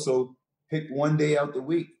then also pick one day out the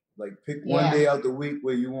week. Like, pick one day out the week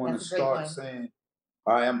where you want to start saying,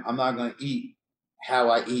 all right, I'm not going to eat how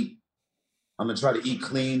I eat. I'm going to try to eat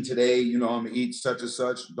clean today. I'm going to eat such and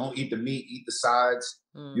such. Don't eat the meat, eat the sides.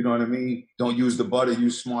 You know what I mean? Don't use the butter,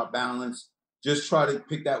 use Smart Balance. Just try to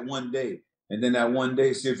pick that one day. And then that one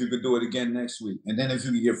day, see if you could do it again next week. And then if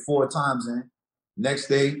you can get 4 times in,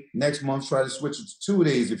 next month, try to switch it to 2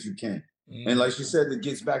 days if you can. And like she said, it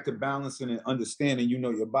gets back to balancing and understanding,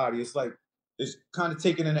 your body. It's like it's kind of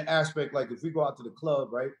taken in the aspect like if we go out to the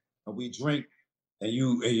club, right, and we drink, and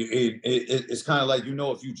it's kind of like, you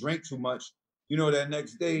know, if you drink too much, you know, that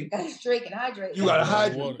next day, You gotta drink and hydrate. you gotta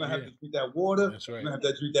hydrate. Water, You're gonna have yeah. to drink that water. That's right. You're gonna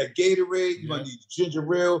have to drink that Gatorade. You're gonna Yeah. need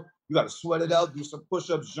ginger ale. You gotta sweat it out. Do some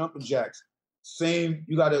push-ups, jumping jacks. Same.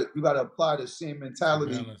 You gotta apply the same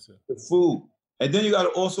mentality Balance it. to food, and then you gotta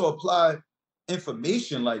also apply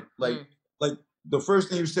information. Like the first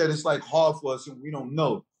thing you said, it's like hard for us and we don't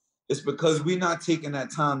know. It's because we're not taking that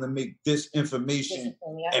time to make this information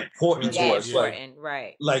important to us.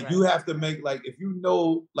 Like you have to make, like, if you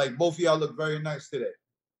know, like both of y'all look very nice today.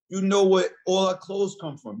 You know where all our clothes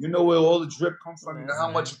come from. You know where all the drip comes from. You know how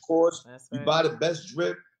much it costs. You buy the best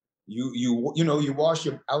drip. You know, you wash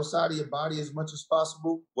your outside of your body as much as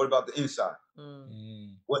possible. What about the inside?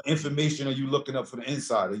 What information are you looking up for the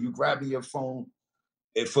inside? Are you grabbing your phone?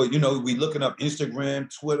 You know, we looking up Instagram,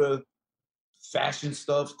 Twitter, fashion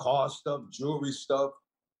stuff, car stuff, jewelry stuff.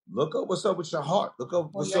 Look up what's up with your heart. Look up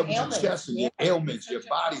what's up with your chest, and your ailments, your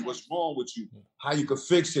body, what's wrong with you, how you can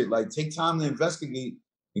fix it. Like, take time to investigate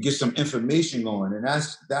and get some information going. And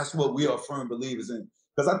that's what we are firm believers in.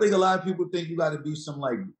 Because I think a lot of people think you got to be some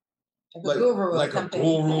like a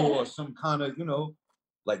guru or some kind of, you know,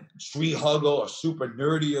 like tree hugger or super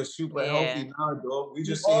nerdy or super healthy. Nah, dog. We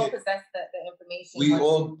just all possess the information. We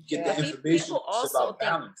all get the information. It's about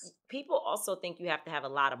balance. People also think you have to have a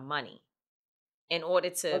lot of money in order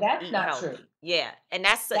to that's eat not healthy. true. Yeah, and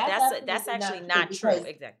that's actually not true.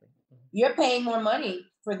 Exactly. You're paying more money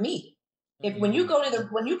for meat. If when you go to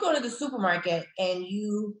the supermarket and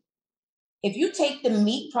if you take the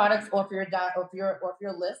meat products off your diet, off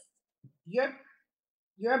your list,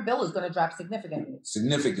 your bill is going to drop significantly.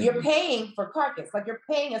 You're paying for carcass, like you're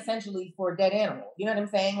paying essentially for a dead animal. You know what I'm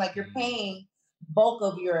saying? Like you're paying bulk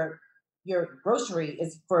of your grocery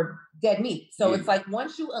is for dead meat. So it's like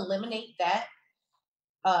once you eliminate that,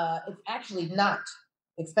 it's actually not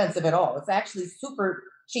expensive at all. It's actually super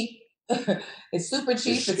cheap. It's super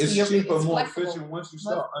cheap. It's cheaper, more efficient once you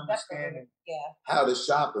start understanding how to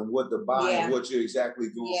shop and what to buy and what you're exactly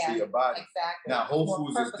doing for your body. Exactly. Now, Whole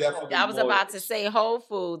Foods is definitely I was about to say Whole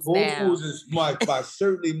Foods Whole Foods is by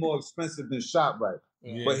certainly more expensive than ShopRite.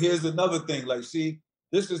 Yeah. But here's another thing. Like, see,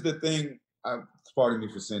 this is the thing. Pardon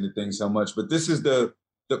me for saying the thing so much, but this is the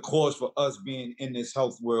cause for us being in this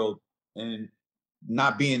health world and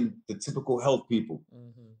not being the typical health people.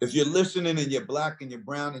 If you're listening and you're black and you're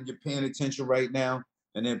brown and you're paying attention right now,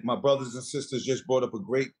 and then my brothers and sisters just brought up a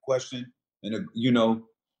great question, and you know,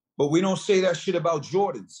 but we don't say that shit about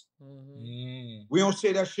Jordans. We don't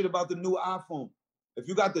say that shit about the new iPhone. If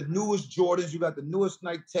you got the newest Jordans, you got the newest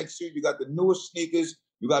Nike Tech suit, you got the newest sneakers,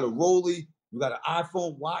 you got a Rollie, you got an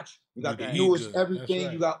iPhone watch, you got the newest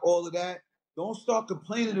everything, you got all of that. Don't start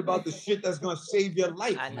complaining about the shit that's gonna save your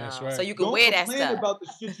life. I know. Right. So you can wear that stuff. Don't complain about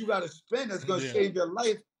the shit you gotta spend that's gonna save your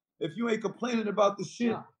life. If you ain't complaining about the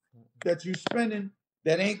shit that you spending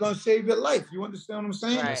that ain't gonna save your life. You understand what I'm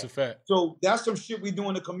saying? Right. That's a fact. So that's some shit we do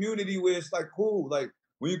in the community where it's like cool. Like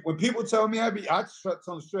when people tell me I tell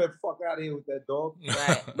them straight, fuck out of here with that, dog.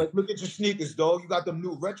 Right. Like, look at your sneakers, dog. You got them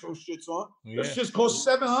new retro shits on. That shit costs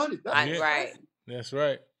 $700. Right. That's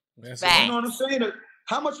right. That's you know what I'm saying?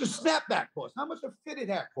 How much a snapback cost? How much a fitted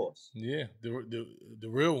hat cost? Yeah, the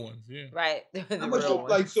real ones. Yeah. Right. How much?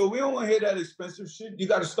 Like, so we don't want to hear that expensive shit. You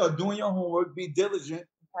got to start doing your homework, be diligent,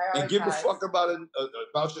 and give a fuck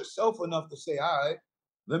about yourself enough to say, all right,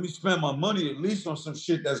 let me spend my money at least on some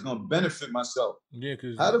shit that's gonna benefit myself. Yeah,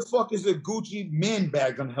 because how the fuck is a Gucci man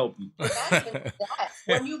bag gonna help you?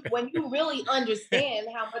 When you really understand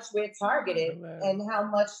how much we're targeted and how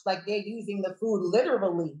much like they're using the food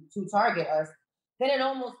literally to target us, then it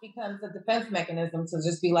almost becomes a defense mechanism to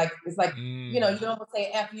just be like, it's like, you know, you can almost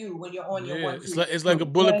say F you when you're on your one. It's like a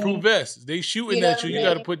bulletproof vest. They shooting at you. You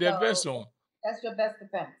got to put that vest on. That's your best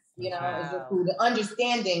defense. You know, is your food.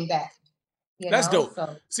 Understanding that. That's dope.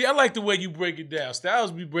 So, see, I like the way you break it down.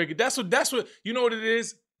 Styles, we break it. That's what you know what it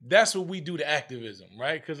is. That's what we do to activism,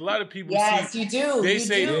 right? Because a lot of people you do. They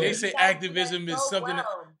say activism is something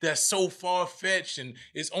that's so far fetched, and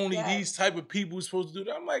it's only these type of people who's supposed to do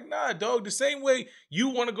that. I'm like, nah, dog. The same way you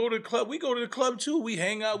want to go to the club, we go to the club too. We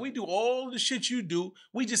hang out. We do all the shit you do.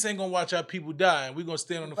 We just ain't gonna watch our people die, and we're gonna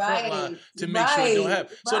stand on the front line to make sure it don't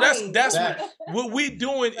happen. So that's what we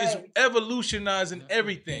doing is evolutionizing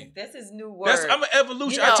everything. This is new word. I'm an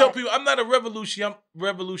evolution. I tell people I'm not a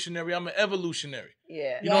revolutionary. I'm an evolutionary.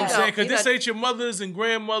 Yeah. You know what I'm saying? Because this ain't your mothers and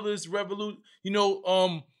grandmothers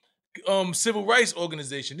civil rights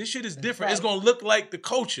organization. This shit is different. Right. It's gonna look like the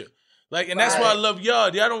culture. Like, and that's why I love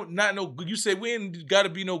y'all. Y'all don't not know. You say we ain't got to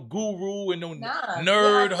be no guru and no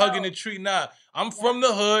nerd hugging the tree. Nah, I'm from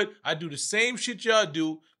the hood. I do the same shit y'all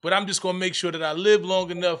do, but I'm just gonna make sure that I live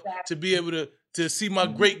long enough to be able to see my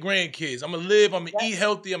great grandkids. I'm gonna live. I'm gonna eat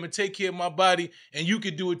healthy. I'm gonna take care of my body, and you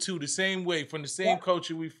can do it too, the same way, from the same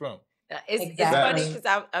culture we from. It's funny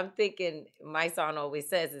because I'm thinking, my son always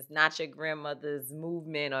says it's not your grandmother's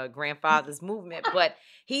movement or grandfather's movement, but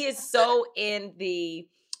he is so in the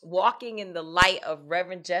walking in the light of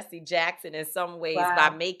Reverend Jesse Jackson in some ways by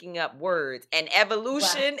making up words. And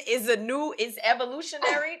evolution is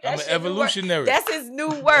evolutionary. That's I'm an evolutionary. That's his new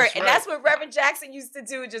word. And that's what Reverend Jackson used to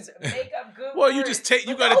do, just make up good words. You just take,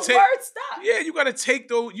 you got to take. Words stop. Yeah, you got to take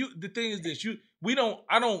those. The thing is this,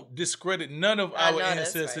 I don't discredit none of our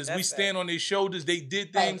ancestors. We stand on their shoulders. They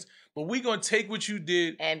did things. But we're going to take what you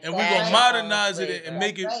did and we're going to modernize it and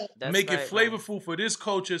make it flavorful for this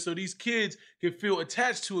culture so these kids can feel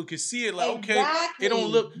attached to it, can see it like, okay, it don't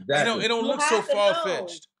look it don't look so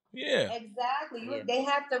far-fetched. Yeah. Exactly. They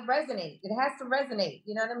have to resonate. It has to resonate.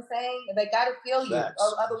 You know what I'm saying? They got to feel you.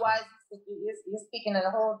 Otherwise, you're speaking in a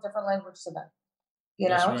whole different language to them. You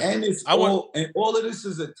know? Right. And it's all of this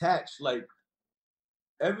is attached. Like,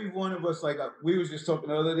 every one of us, like we was just talking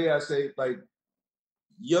the other day, I say, like,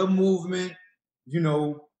 your movement,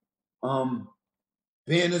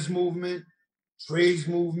 Banner's movement, Trey's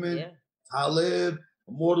movement, Talib,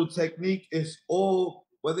 Immortal Technique, it's all,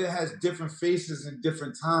 whether it has different faces and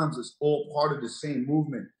different times, it's all part of the same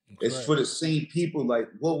movement. It's for the same people. Like,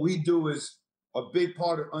 what we do is a big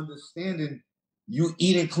part of understanding you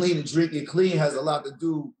eating clean and drinking clean has a lot to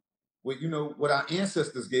do with, what our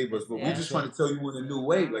ancestors gave us. But we're just trying to tell you in a new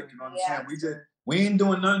way. Like, you know what I'm saying? We ain't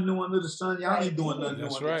doing nothing new under the sun. Y'all ain't doing nothing new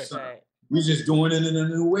under the sun. We just doing it in a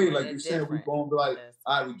new way. Like you said, we going to be like,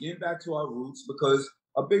 all right, we getting back to our roots, because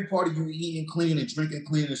a big part of you eating clean and drinking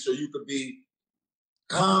clean is so you could be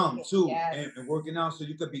calm too, and working out so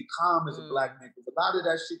you could be calm as a black man. Because a lot of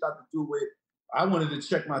that shit got to do with, I wanted to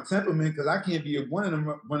check my temperament, because I can't be running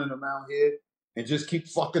around here and just keep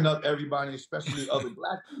fucking up everybody, especially other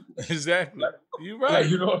black people. Exactly. You're right.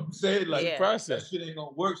 You know what I'm saying? Like, process. That shit ain't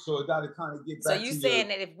gonna work, so it got to kind of get back to So you saying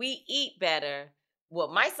that if we eat better,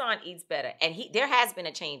 my son eats better, and there has been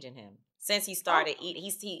a change in him since he started eating.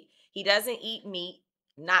 He doesn't eat meat,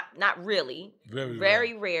 not really,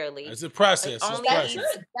 very rarely. It's a process. That's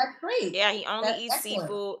great. Yeah, he only eats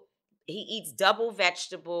seafood. He eats double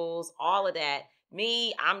vegetables, all of that.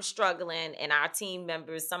 Me, I'm struggling, and our team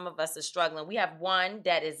members, some of us are struggling. We have one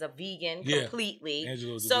that is a vegan completely.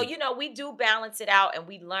 So, we do balance it out, and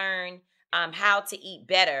we learn how to eat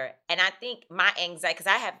better. And I think my anxiety,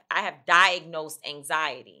 because I have diagnosed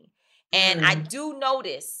anxiety, and I do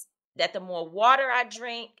notice that the more water I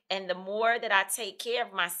drink and the more that I take care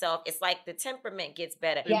of myself, it's like the temperament gets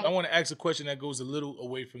better. I want to ask a question that goes a little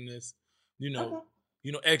away from this.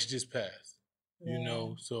 X just passed.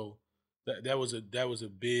 So that was a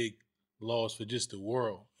big loss for just the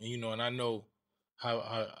world. And and I know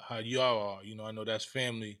how y'all are. I know that's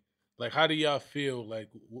family. Like, how do y'all feel, like,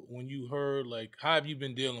 when you heard, like, how have you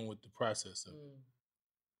been dealing with the process of it?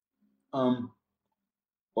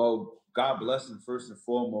 Well, God bless him first and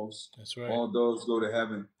foremost. That's right. All those go to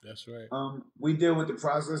heaven. That's right. We deal with the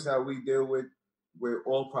process how we deal with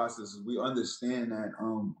all processes. We understand that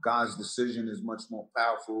God's decision is much more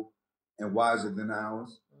powerful and wiser than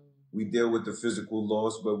ours. We deal with the physical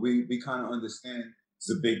loss, but we kind of understand it's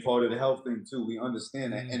a big part of the health thing too. We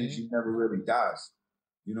understand that energy never really dies.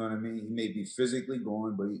 You know what I mean? He may be physically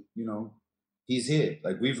gone, but he's here.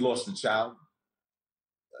 Like, we've lost a child.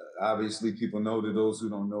 Obviously, people know, to those who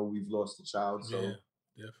don't know, we've lost a child. So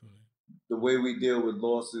definitely. The way we deal with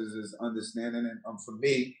losses is understanding. And for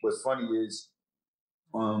me, what's funny is,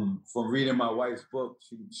 from reading my wife's book,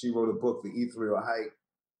 she wrote a book, The Ethereal Height.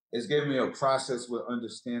 It's given me a process with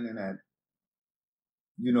understanding that,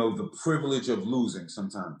 the privilege of losing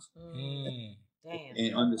sometimes.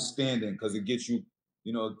 And understanding, because it gets you,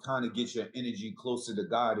 it kind of gets your energy closer to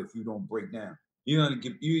God if you don't break down. You're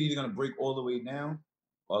either gonna break all the way down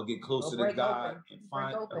or get closer to God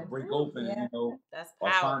and break open, That's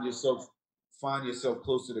or find yourself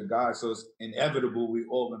closer to God. So it's inevitable we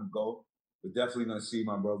all gonna go. We're definitely gonna see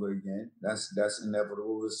my brother again. That's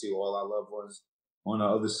inevitable. We'll see all our loved ones on the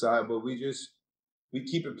other side, but we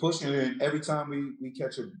keep it pushing, and every time we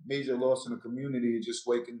catch a major loss in the community, it just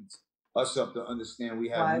wakens us up to understand we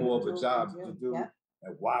have more of a job to do,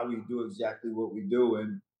 and why we do exactly what we do,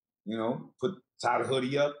 and tie the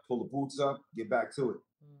hoodie up, pull the boots up, get back to it.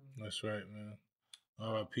 That's right, man.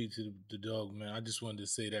 R.I.P. to the dog, man. I just wanted to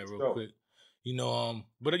say that real quick.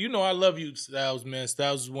 But I love you, Styles, man.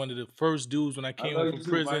 Styles was one of the first dudes when I came home from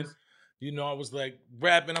prison. You know, I was like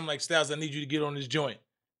rapping. I'm like, Styles, I need you to get on this joint.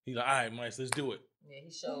 He's like, all right, Mice, let's do it. Yeah,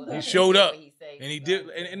 he showed up. He showed up, and he did.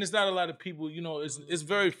 And it's not a lot of people. You know, it's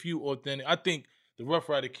very few authentic. I think the Rough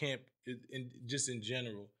Rider camp, just in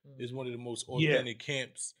general, is one of the most authentic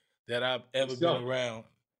camps that I've ever been around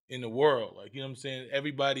in the world. Like, you know what I'm saying?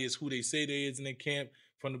 Everybody is who they say they is in their camp.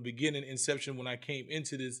 From the beginning, inception, when I came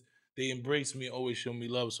into this, they embraced me and always showed me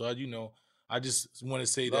love. So, I just want to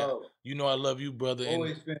say that, you know, I love you, brother.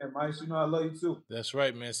 Always been, Mike. You know I love you too. That's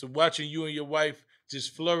right, man. So watching you and your wife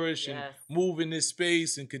just flourish and move in this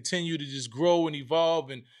space and continue to just grow and evolve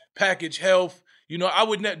and package health. You know, I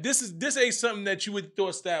would never. This ain't something that you would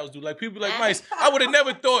thought Styles do. Like people like Mice, I would have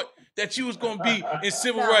never thought that you was gonna be in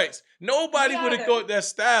civil rights. Nobody would have thought that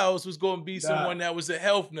Styles was gonna be someone that was a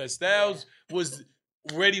health nut. Styles was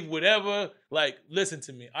ready, whatever. Like, listen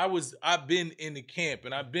to me. I've been in the camp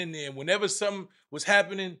and I've been there. And whenever something was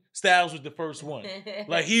happening, Styles was the first one.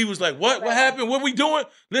 Like he was like, what happened? What we doing?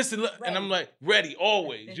 Listen, and I'm like, ready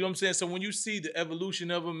always. You know what I'm saying? So when you see the evolution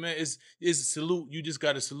of him, man, is a salute. You just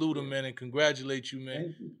got to salute him, man, and congratulate you,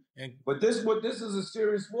 man. Thank you. But this is a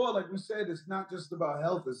serious war. Like we said, it's not just about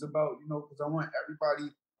health. It's about, you know, because I want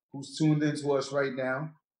everybody who's tuned into us right now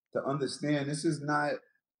to understand this is not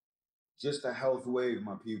just a health wave,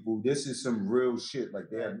 my people. This is some real shit.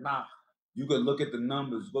 Like, they are not. You could look at the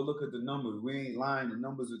numbers. Go look at the numbers. We ain't lying. The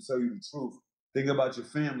numbers will tell you the truth. Think about your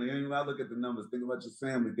family. You ain't gotta look at the numbers. Think about your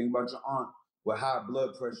family. Think about your aunt with high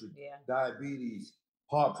blood pressure, diabetes,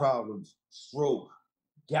 heart problems, stroke,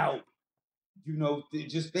 gout. You know,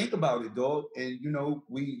 just think about it, dog. And, you know,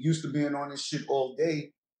 we used to being on this shit all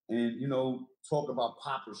day and, you know, talk about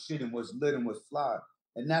popular shit and what's lit and what's fly.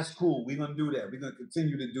 And that's cool. We're going to do that. We're going to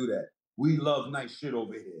continue to do that. We love nice shit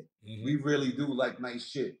over here. Mm-hmm. We really do like nice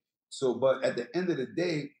shit. So, but at the end of the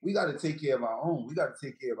day, we got to take care of our own. We got to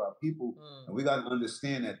take care of our people. And we got to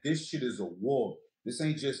understand that this shit is a war. This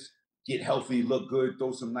ain't just get healthy, look good,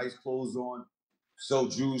 throw some nice clothes on, sell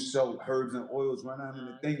juice, sell herbs and oils, run out in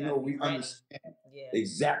the thing. No, we understand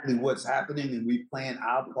exactly what's happening and we playing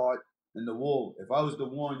our part in the war. If I was to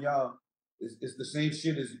warn y'all, it's the same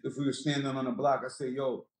shit as if we were standing on the block. I say,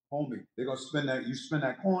 yo, homie, they're going to spin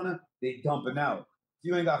that corner, they dumping out. If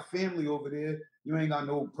you ain't got family over there, you ain't got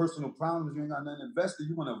no personal problems, you ain't got nothing invested,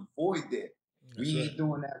 you want to avoid that. We ain't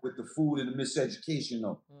doing that with the food and the miseducation,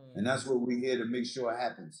 though. And that's what we're here to make sure it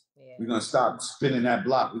happens. We're going to stop spinning that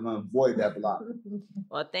block. We're going to avoid that block.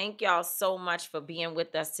 Well, thank y'all so much for being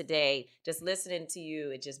with us today. Just listening to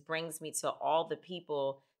you, it just brings me to all the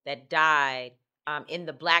people that died in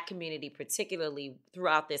the Black community, particularly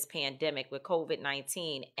throughout this pandemic with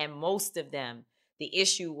COVID-19. And most of them, the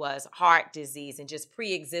issue was heart disease and just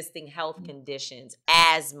pre-existing health conditions,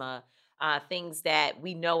 asthma, things that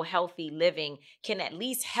we know healthy living can at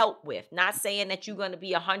least help with. Not saying that you're going to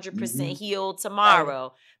be 100% healed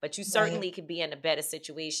tomorrow, but you certainly could be in a better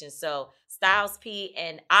situation. So Styles P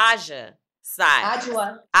and Aja Styles.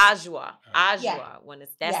 Ajua.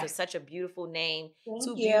 That's such a beautiful name.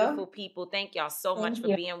 Two beautiful people. Thank y'all so much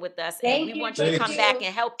for being with us. And we want you to come back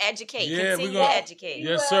and help educate. Continue to educate.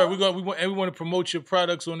 Yes, sir. We want to promote your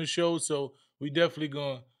products on the show. So we definitely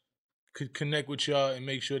going to connect with y'all and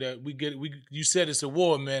make sure that you said it's a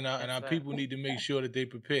war, man, and our people need to make sure that they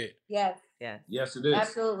prepared. Yes. Yes, it is.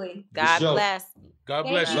 Absolutely. God bless. God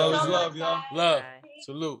bless you. Love, y'all. Love.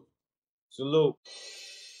 Salute.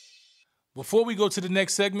 Before we go to the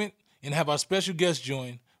next segment and have our special guest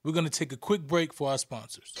join, we're going to take a quick break for our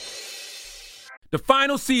sponsors. The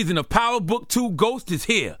final season of Power Book 2 Ghost is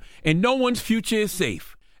here, and no one's future is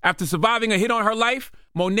safe. After surviving a hit on her life,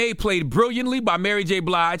 Monet, played brilliantly by Mary J.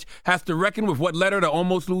 Blige, has to reckon with what led her to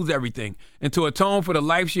almost lose everything and to atone for the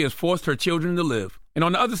life she has forced her children to live. And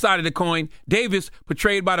on the other side of the coin, Davis,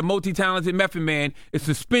 portrayed by the multi-talented Method Man, is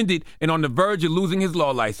suspended and on the verge of losing his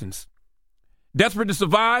law license. Desperate to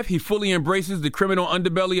survive, he fully embraces the criminal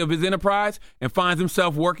underbelly of his enterprise and finds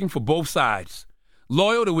himself working for both sides,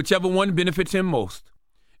 loyal to whichever one benefits him most.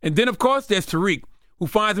 And then, of course, there's Tariq, who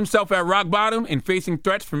finds himself at rock bottom and facing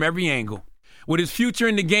threats from every angle. With his future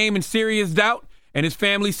in the game in serious doubt and his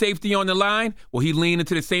family's safety on the line, will he lean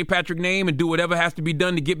into the St. Patrick name and do whatever has to be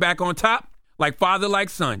done to get back on top? Like father, like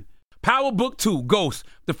son. Power Book 2, Ghost,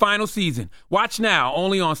 the final season. Watch now,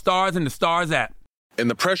 only on Stars and the Stars app. In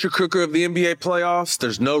the pressure cooker of the NBA playoffs,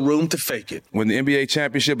 there's no room to fake it. When the NBA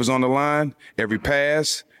championship is on the line, every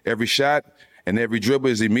pass, every shot, and every dribble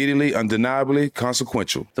is immediately, undeniably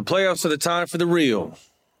consequential. The playoffs are the time for the real.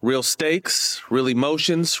 Real stakes, real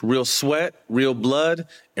emotions, real sweat, real blood,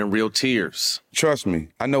 and real tears. Trust me,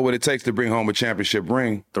 I know what it takes to bring home a championship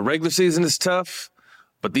ring. The regular season is tough,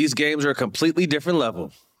 but these games are a completely different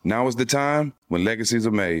level. Now is the time when legacies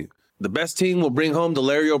are made. The best team will bring home the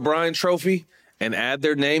Larry O'Brien Trophy and add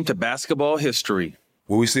their name to basketball history.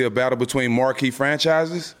 Will we see a battle between marquee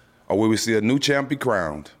franchises, or will we see a new champ be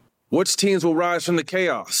crowned? Which teams will rise from the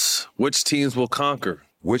chaos? Which teams will conquer?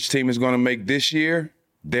 Which team is going to make this year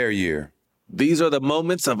their year? These are the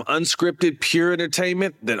moments of unscripted, pure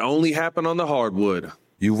entertainment that only happen on the hardwood.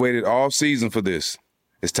 You've waited all season for this.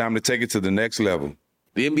 It's time to take it to the next level.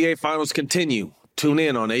 The NBA Finals continue. Tune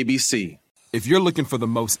in on ABC. If you're looking for the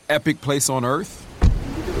most epic place on earth,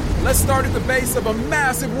 let's start at the base of a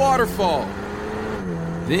massive waterfall.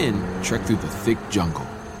 Then trek through the thick jungle.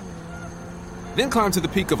 Then climb to the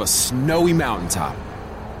peak of a snowy mountaintop.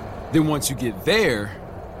 Then once you get there,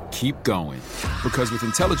 keep going. Because with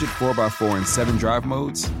intelligent 4x4 and 7 drive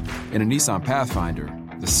modes and a Nissan Pathfinder,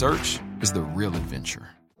 the search is the real adventure.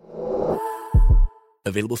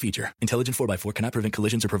 Available feature. Intelligent 4x4 cannot prevent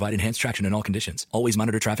collisions or provide enhanced traction in all conditions. Always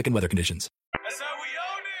monitor traffic and weather conditions. That's how we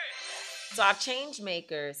own it. So our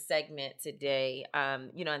Changemaker segment today,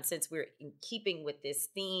 and since we're in keeping with this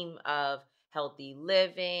theme of healthy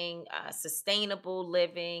living, sustainable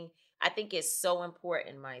living, I think it's so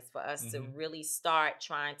important, Mice, for us to really start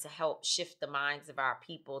trying to help shift the minds of our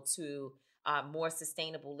people to more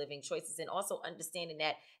sustainable living choices, and also understanding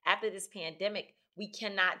that after this pandemic, we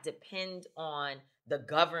cannot depend on the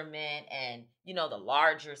government and, the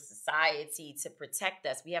larger society to protect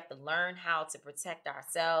us. We have to learn how to protect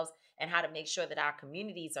ourselves and how to make sure that our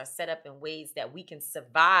communities are set up in ways that we can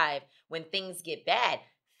survive when things get bad.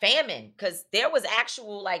 Famine, because there was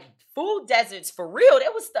actual food deserts for real.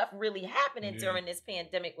 There was stuff really happening during this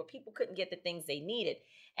pandemic where people couldn't get the things they needed.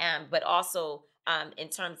 But also in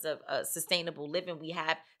terms of sustainable living, we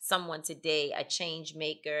have someone today, a change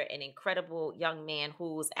maker, an incredible young man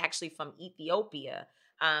who's actually from Ethiopia.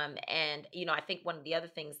 I think one of the other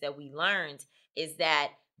things that we learned is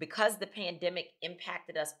that because the pandemic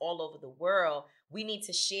impacted us all over the world, we need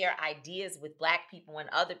to share ideas with Black people and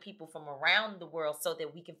other people from around the world so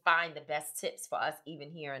that we can find the best tips for us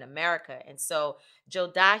even here in America. And so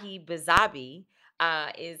Jodahi Bizabi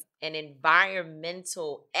is an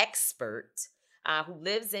environmental expert who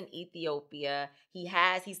lives in Ethiopia.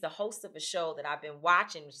 He's the host of a show that I've been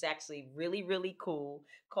watching, which is actually really, really cool,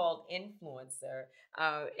 called Influencer.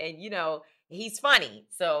 He's funny.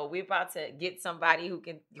 So we're about to get somebody who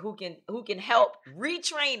can help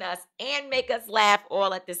retrain us and make us laugh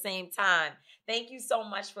all at the same time. Thank you so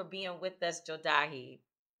much for being with us, Jodahi.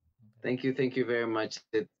 Thank you very much.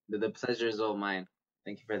 The pleasure is all mine.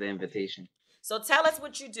 Thank you for the invitation. So tell us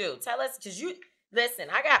what you do. Tell us, because listen,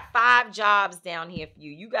 I got 5 jobs down here for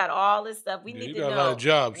you. You got all this stuff. We need to know. You got a lot of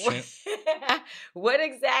jobs, champ. What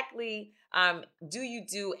exactly do you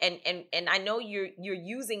do? And I know you're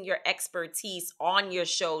using your expertise on your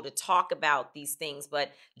show to talk about these things,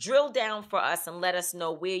 but drill down for us and let us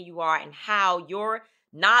know where you are and how your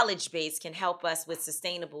knowledge base can help us with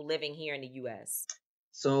sustainable living here in the U.S.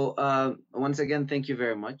 So once again, thank you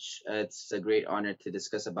very much. It's a great honor to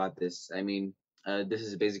discuss about this. I mean, this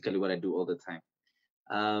is basically what I do all the time.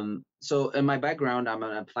 So in my background, I'm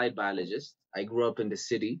an applied biologist. I grew up in the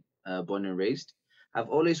city, born and raised. I've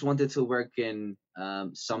always wanted to work in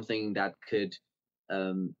something that could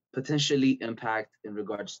potentially impact in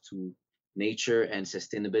regards to nature and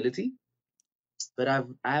sustainability. But I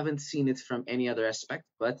haven't seen it from any other aspect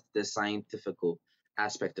but the scientific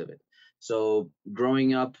aspect of it. So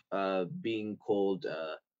growing up, being called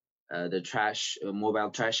the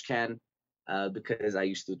mobile trash can, because I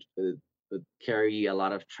used to carry a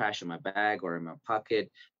lot of trash in my bag or in my pocket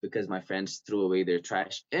because my friends threw away their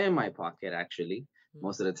trash in my pocket, actually,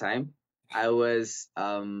 most of the time. I was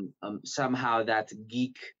somehow that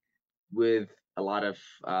geek with a lot of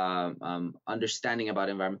understanding about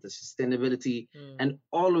environmental sustainability and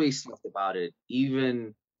always talked about it,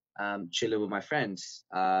 even chilling with my friends.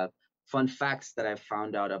 Fun facts that I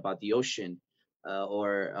found out about the ocean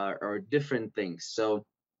or different things. So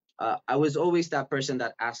I was always that person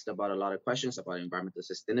that asked about a lot of questions about environmental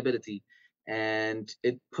sustainability, and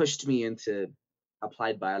it pushed me into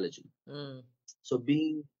applied biology. So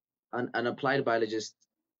being an applied biologist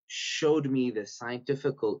showed me the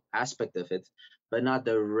scientific aspect of it, but not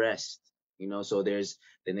the rest. So there's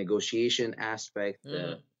the negotiation aspect,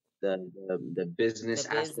 the business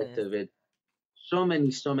aspect of it. So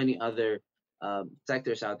many other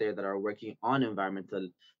sectors out there that are working on environmental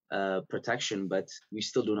protection, but we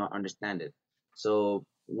still do not understand it. So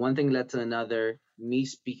one thing led to another, me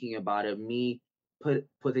speaking about it, me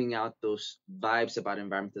putting out those vibes about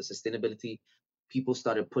environmental sustainability. People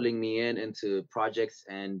started pulling me into projects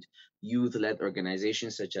and youth-led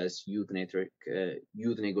organizations such as Youth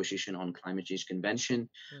Negotiation on Climate Change Convention,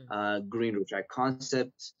 Green Rotary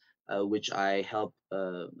Concept, which I helped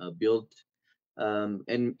build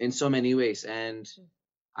in so many ways. And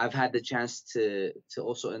I've had the chance to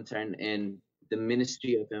also intern in the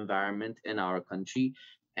Ministry of Environment in our country,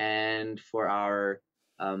 and for our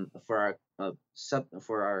for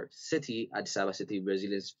our city, Addis Ababa City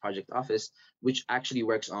Resilience Project Office, which actually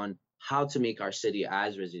works on how to make our city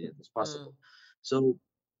as resilient as possible. So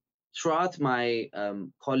throughout my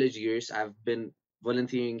college years, I've been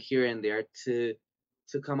volunteering here and there to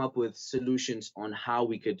come up with solutions on how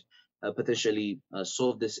we could potentially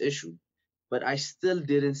solve this issue. But I still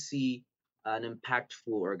didn't see an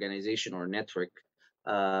impactful organization or network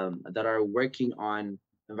that are working on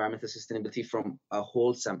environmental sustainability from a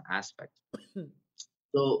wholesome aspect.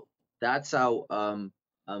 So that's how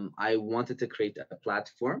I wanted to create a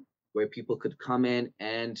platform where people could come in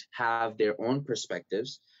and have their own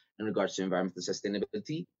perspectives in regards to environmental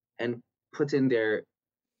sustainability and put in their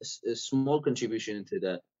a small contribution into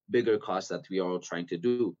the bigger cause that we are all trying to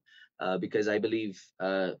do. Because I believe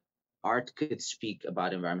art could speak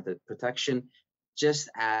about environmental protection just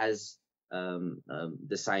as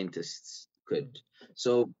the scientists could.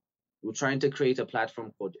 So we're trying to create a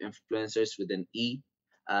platform called Influencers with an E.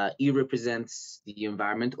 E represents the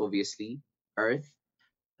environment, obviously, Earth,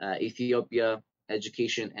 Ethiopia,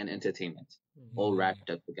 education, and entertainment, all wrapped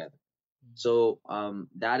up together. So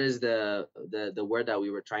that is the word that we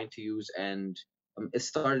were trying to use, and it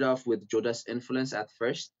started off with Joda's influence at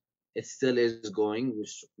first. It still is going.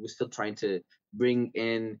 We're still trying to bring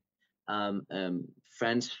in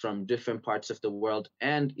friends from different parts of the world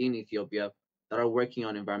and in Ethiopia that are working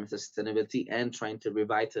on environmental sustainability and trying to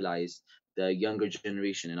revitalize the younger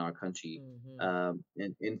generation in our country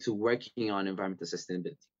into working on environmental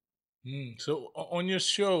sustainability. So on your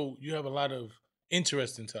show, you have a lot of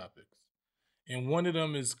interesting topics, and one of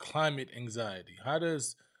them is climate anxiety. How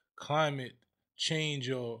does climate change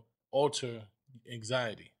or alter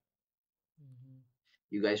anxiety?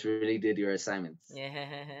 You guys really did your assignments.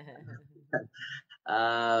 Yeah.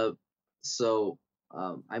 I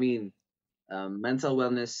mean, mental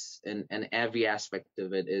wellness and every aspect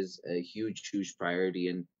of it is a huge priority,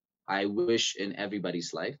 and I wish in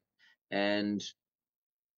everybody's life. And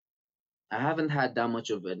I haven't had that much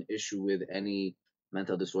of an issue with any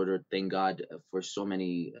mental disorder, thank God, for so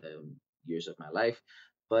many years of my life.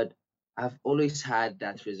 But I've always had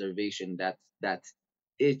that reservation, that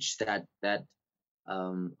itch, that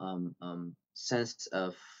sense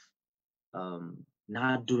of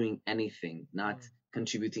not doing anything, not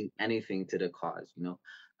contributing anything to the cause.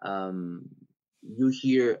 You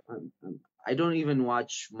hear. I don't even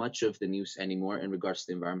watch much of the news anymore in regards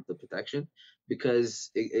to environmental protection because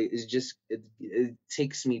it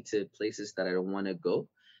takes me to places that I don't want to go.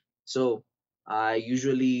 So I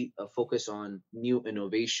usually focus on new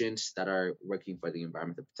innovations that are working for the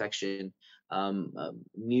environmental protection,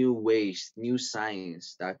 new ways, new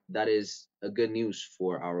science that is a good news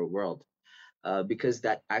for our world, because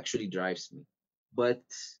that actually drives me. But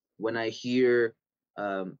when I hear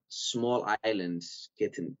small islands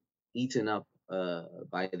getting eaten up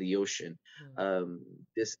by the ocean,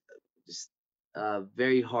 this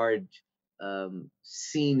very hard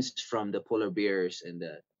scenes from the polar bears in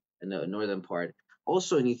the northern part.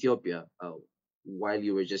 Also in Ethiopia, while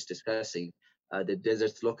you were just discussing, the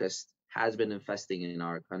desert locust has been infesting in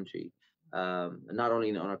our country, not only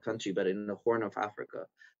in our country, but in the Horn of Africa,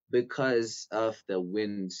 because of the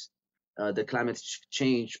winds. The climate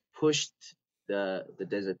change pushed the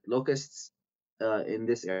desert locusts in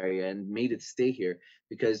this area and made it stay here,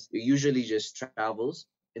 because it usually just travels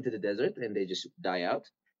into the desert and they just die out,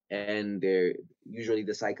 and they're usually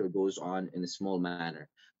the cycle goes on in a small manner.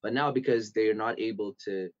 But now, because they're not able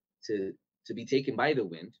to be taken by the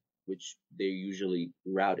wind, which their usually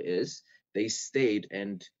route is, they stayed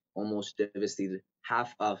and almost devastated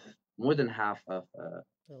more than half of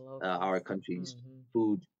our country's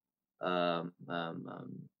food.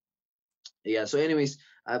 Yeah. So, anyways,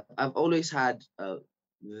 I've always had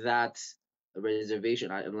that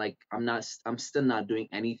reservation. I'm still not doing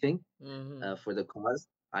anything for the cause.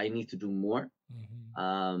 I need to do more,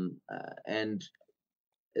 and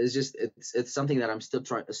it's something that I'm still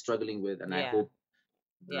struggling with, and I hope.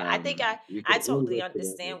 Yeah, I think I totally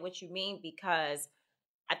understand what you mean, because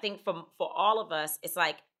I think for all of us, it's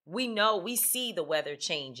like we see the weather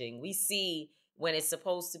changing. We see when it's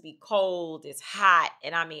supposed to be cold, it's hot,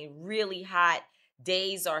 and I mean really hot.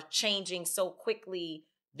 Days are changing so quickly.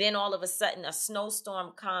 Then all of a sudden a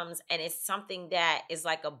snowstorm comes, and it's something that is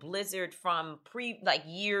like a blizzard from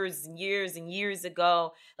years and years and years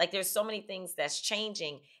ago. Like there's so many things that's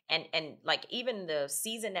changing, and like even the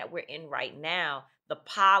season that we're in right now, the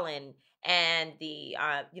pollen and the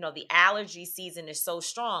the allergy season is so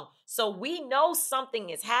strong. So we know something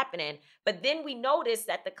is happening, but then we notice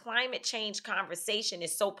that the climate change conversation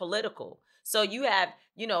is so political. So you have,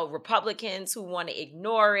 Republicans who want to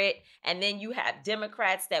ignore it, and then you have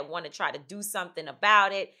Democrats that want to try to do something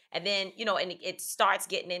about it, and then, and it starts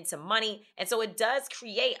getting into money. And so it does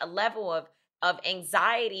create a level of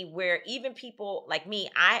anxiety where even people like me,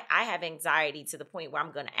 I have anxiety to the point where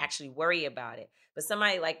I'm going to actually worry about it. But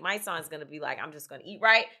somebody like my son's going to be like, I'm just going to eat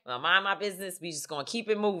right, I'm gonna mind my business, we just going to keep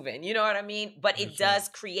it moving. You know what I mean? But it does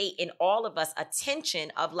create in all of us a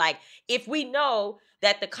tension of like, if we know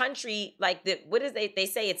that the country, like what is they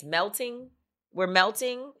say it's melting? We're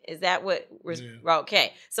melting? Is that what we're,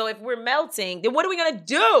 okay. So if we're melting, then what are we going to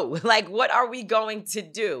do? Like, what are we going to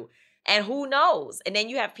do? And who knows? And then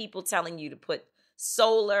you have people telling you to put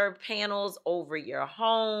solar panels over your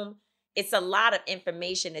home. It's a lot of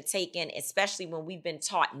information to take in, especially when we've been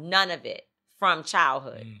taught none of it from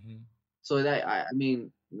childhood. Mm-hmm. So that, I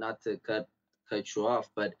mean, not to cut you off,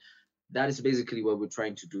 but that is basically what we're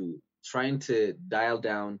trying to do. Trying to dial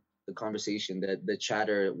down the conversation, the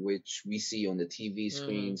chatter which we see on the TV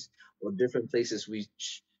screens or different places,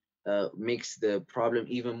 which makes the problem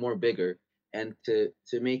even more bigger. And to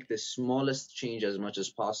make the smallest change as much as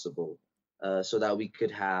possible, so that we could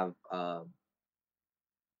have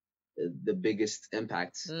the biggest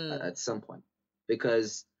impacts at some point.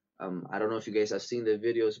 Because I don't know if you guys have seen the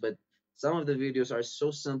videos, but some of the videos are so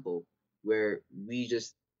simple where we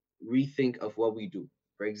just rethink of what we do.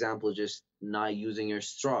 For example, just not using your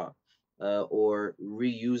straw, or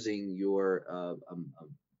reusing your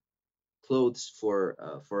clothes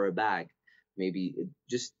for a bag, maybe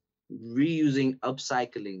just reusing,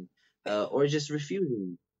 upcycling, or just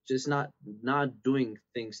refusing, just not doing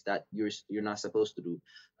things that you're not supposed to do,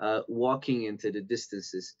 walking into the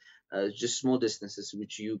distances, just small distances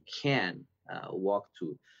which you can walk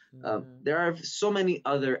to. There are so many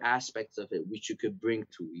other aspects of it which you could bring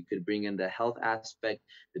to. You could bring in the health aspect,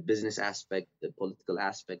 the business aspect, the political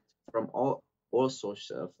aspect, from all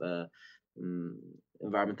sorts of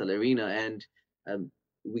environmental arena, and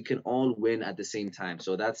we can all win at the same time.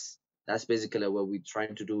 So that's basically what we're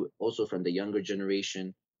trying to do. Also, from the younger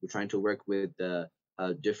generation, we're trying to work with the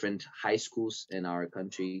different high schools in our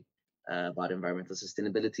country about environmental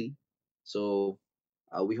sustainability. So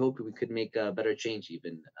we hope we could make a better change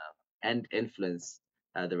even, and influence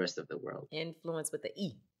the rest of the world. Influence with the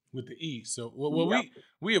E. With the E. So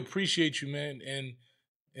we appreciate you, man. And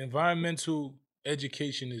environmental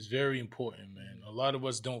education is very important, man. A lot of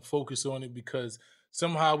us don't focus on it because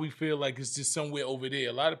somehow we feel like it's just somewhere over there.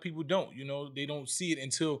 A lot of people don't, they don't see it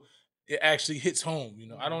until it actually hits home.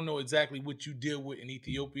 I don't know exactly what you deal with in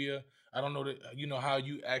Ethiopia. I don't know how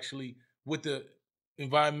you actually, what the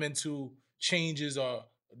environmental changes are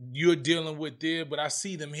you're dealing with there, but I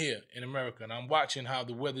see them here in America, and I'm watching how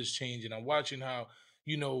the weather's changing. I'm watching how,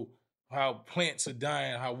 how plants are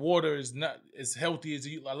dying, how water is not as healthy as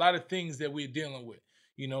a lot of things that we're dealing with,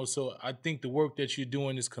 So I think the work that you're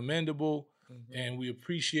doing is commendable, and we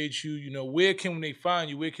appreciate you. Where can they find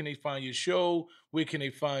you? Where can they find your show? Where can they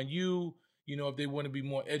find you? If they want to be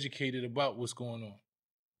more educated about what's going on.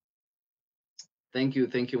 Thank you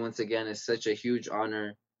once again. It's such a huge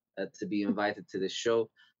honor to be invited to this show.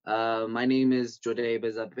 My name is Jodahe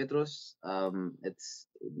Behzad Petros. It's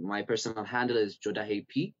my personal handle is Jodahe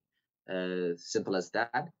P. Simple as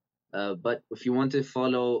that. But if you want to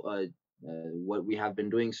follow what we have been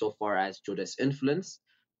doing so far as Jodah's Influence,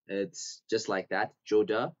 it's just like that.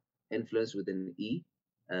 Jodah Influence with an E,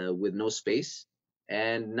 with no space.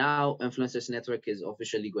 And now Influencers Network is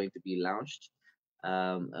officially going to be launched.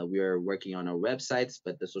 We are working on our websites,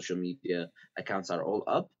 but the social media accounts are all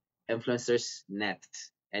up. Influencers Net,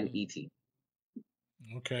 N-E-T.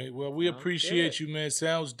 Okay, well, we appreciate you, man.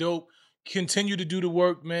 Sounds dope. Continue to do the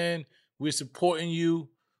work, man. We're supporting you.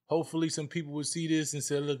 Hopefully some people will see this and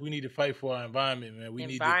say, look, we need to fight for our environment, man. We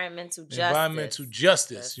need environmental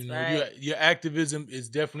justice. Right. Your activism is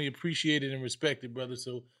definitely appreciated and respected, brother.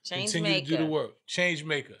 So continue to do the work. Change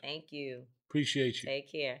maker. Thank you. Appreciate you.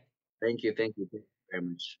 Take care. Thank you very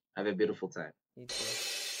much. Have a beautiful time. You too.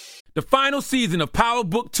 The final season of Power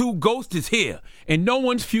Book 2 Ghost is here, and no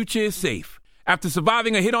one's future is safe. After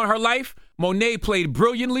surviving a hit on her life, Monet, played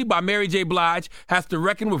brilliantly by Mary J. Blige, has to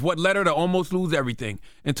reckon with what led her to almost lose everything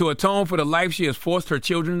and to atone for the life she has forced her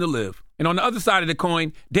children to live. And on the other side of the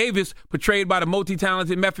coin, Davis, portrayed by the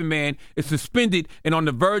multi-talented Method Man, is suspended and on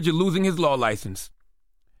the verge of losing his law license.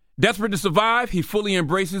 Desperate to survive, he fully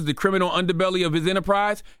embraces the criminal underbelly of his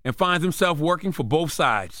enterprise and finds himself working for both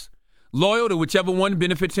sides, loyal to whichever one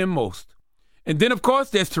benefits him most. And then, of course,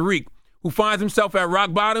 there's Tariq, who finds himself at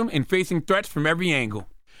rock bottom and facing threats from every angle.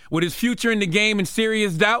 With his future in the game in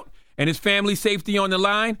serious doubt and his family's safety on the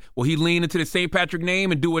line, will he lean into the St. Patrick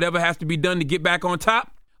name and do whatever has to be done to get back on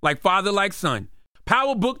top? Like father, like son.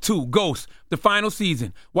 Power Book 2, Ghost, the final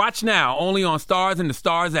season. Watch now, only on Stars and the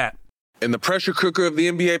Stars app. In the pressure cooker of the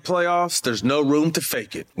NBA playoffs, there's no room to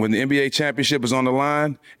fake it. When the NBA championship is on the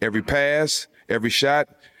line, every pass, every shot,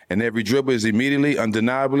 and every dribble is immediately,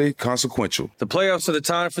 undeniably consequential. The playoffs are the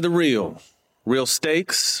time for the real. Real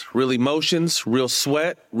stakes, real emotions, real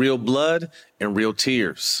sweat, real blood, and real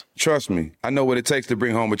tears. Trust me, I know what it takes to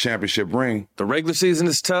bring home a championship ring. The regular season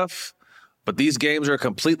is tough, but these games are a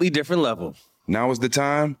completely different level. Now is the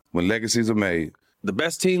time when legacies are made. The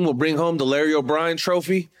best team will bring home the Larry O'Brien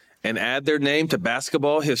Trophy and add their name to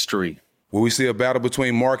basketball history. Will we see a battle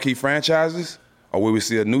between marquee franchises, or will we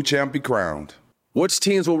see a new champ be crowned? Which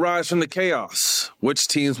teams will rise from the chaos? Which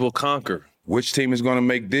teams will conquer? Which team is going to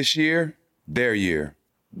make this year their year?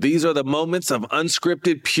 These are the moments of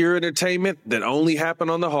unscripted, pure entertainment that only happen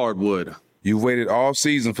on the hardwood. You've waited all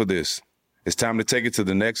season for this. It's time to take it to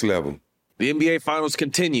the next level. The NBA Finals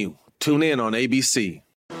continue. Tune in on ABC.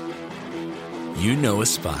 You know a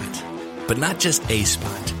spot, but not just a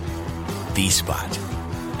spot. The spot.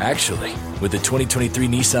 Actually, with the 2023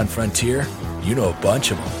 Nissan Frontier, you know a bunch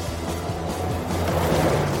of them.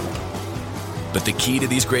 But the key to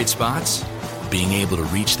these great spots? Being able to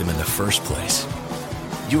reach them in the first place.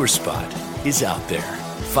 Your spot is out there.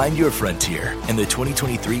 Find your Frontier in the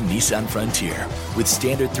 2023 Nissan Frontier with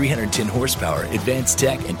standard 310 horsepower, advanced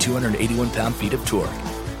tech, and 281 pound-feet of torque.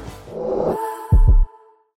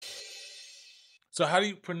 So how do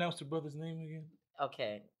you pronounce the brother's name again?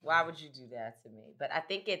 Okay, why would you do that to me? But I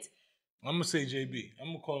think it's... I'm going to say JB. I'm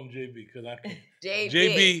going to call him JB because I can...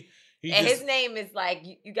 JB. His name is like,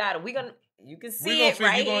 you got it. You can see it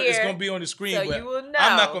right here. It's going to be on the screen, so but you will know.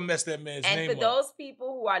 I'm not going to mess that man's name up. And for those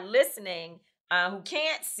people who are listening, who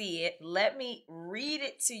can't see it, let me read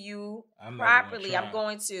it to you properly. I'm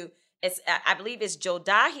going to, I believe it's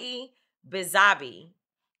Jodahi Bizabi,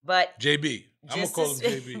 but JB. I'm going to call him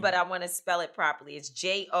JB. But I want to spell it properly. It's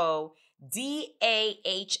Jodahi Bezabih.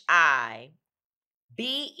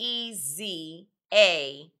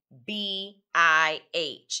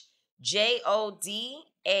 Jodahi.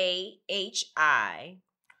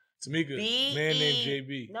 Tamika, man named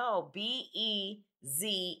JB. No, Bezabih.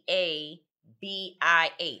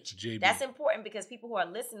 JB. That's important because people who are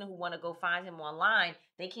listening who want to go find him online,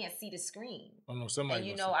 they can't see the screen. Oh no, somebody. And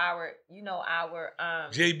you know our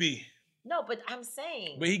JB. No, but I'm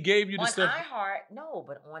saying. But he gave you the stuff. On iHeart, no,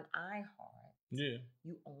 but on iHeart. Yeah.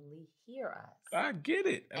 You only hear us. I get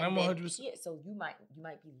it, and I'm 100%. So you might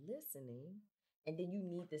be listening, and then you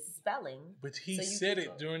need the spelling. But he said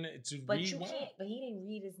it during it to but read. You can't. But he didn't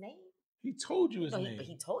read his name. He told you his name. But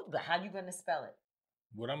he told you. But how you gonna spell it?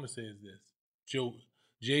 What I'm gonna say is this: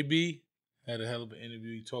 JB had a hell of an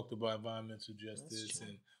interview. He talked about environmental justice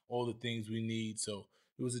and all the things we need. So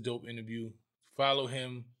it was a dope interview. Follow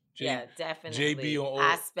him. Yeah, definitely. JB on all.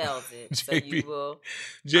 I spelled it, so you will.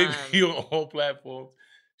 JB on all platforms.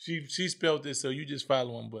 She spelled it, so you just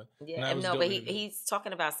follow him. But yeah, no, but he's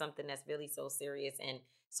talking about something that's really so serious, and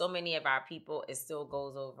so many of our people, it still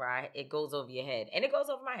goes over. It goes over your head, and it goes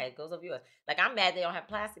over my head. It goes over yours. Like I'm mad they don't have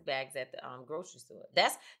plastic bags at the grocery store.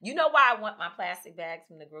 That's why I want my plastic bags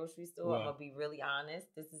from the grocery store. Wow. I'm gonna be really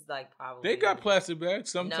honest. This is like probably they got plastic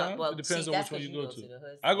bags sometimes. No, well, it depends on which one you go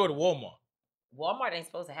to. I go to Walmart. Walmart ain't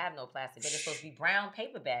supposed to have no plastic, but it's supposed to be brown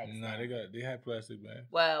paper bags. Nah, they have plastic bags.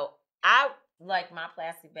 Well, I like my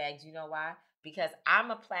plastic bags. You know why? Because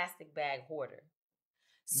I'm a plastic bag hoarder.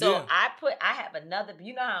 So yeah. I have another,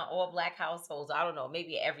 you know how all black households, I don't know,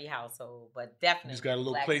 maybe every household, but definitely. You just got a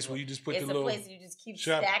little place where you just put the little. It's a place you just keep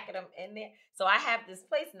stacking them in there. So I have this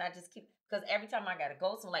place and I just keep, because every time I got to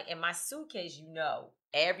go somewhere, like in my suitcase,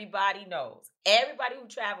 everybody knows. Everybody who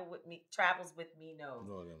travels with me knows.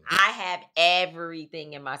 I have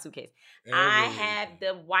everything in my suitcase. I have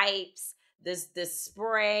the wipes. The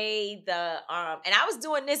spray, and I was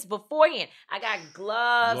doing this beforehand. I got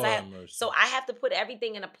gloves. So I have to put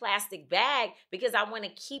everything in a plastic bag because I want to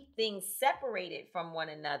keep things separated from one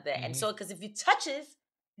another. Mm-hmm. And so, because if you touches,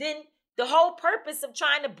 then the whole purpose of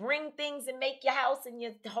trying to bring things and make your house and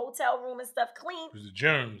your hotel room and stuff clean. The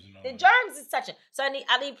germs. The germs is touching. So I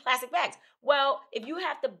need plastic bags. Well, if you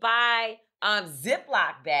have to buy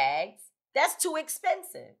Ziploc bags, that's too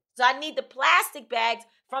expensive. So I need the plastic bags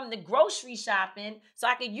from the grocery shopping so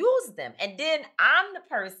I can use them. And then I'm the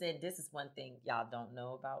person, this is one thing y'all don't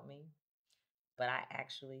know about me, but I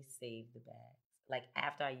actually save the bags. Like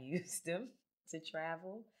after I use them to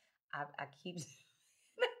travel, I keep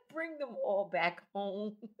bring them all back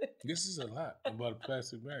home. This is a lot about a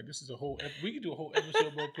plastic bag. This is a whole. We could do a whole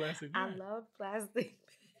episode about plastic bags. I love plastic.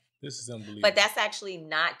 This is unbelievable. But that's actually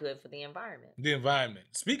not good for the environment. The environment.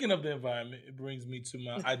 Speaking of the environment, it brings me to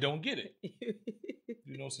my I don't get it.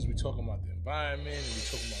 You know, since we're talking about the environment and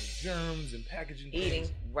we're talking about germs and packaging Eating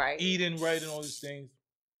right, and all these things.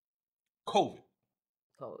 COVID.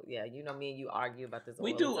 Yeah, you know me and you argue about this.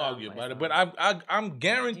 We do argue about it, but I'm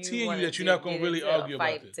guaranteeing you that you're not going to really argue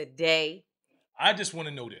about this today. I just want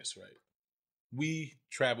to know this, right? We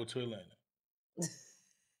traveled to Atlanta.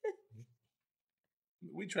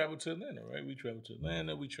 We traveled to Atlanta, right? We traveled to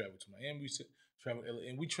Atlanta. We traveled to Miami.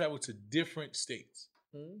 We traveled to different states.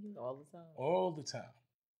 All the time. All the time.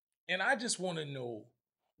 And I just want to know,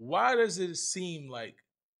 why does it seem like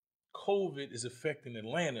COVID is affecting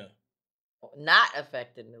Atlanta? Not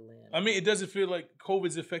affecting Atlanta. I mean, it doesn't feel like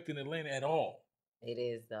COVID's affecting Atlanta at all. It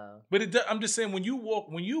is, though. But I'm just saying, when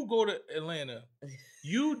you go to Atlanta,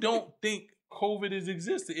 you don't think COVID is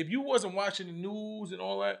existing. If you wasn't watching the news and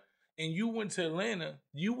all that, and you went to Atlanta,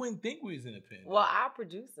 you wouldn't think we was in a pandemic. Well, our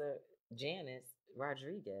producer, Janice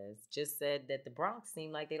Rodriguez, just said that the Bronx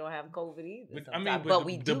seemed like they don't have COVID either.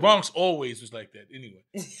 But the Bronx always was like that anyway.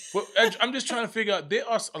 But I'm just trying to figure out, there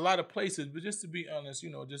are a lot of places, but just to be honest,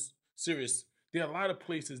 just serious, there are a lot of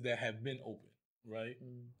places that have been open, right?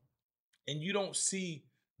 And you don't see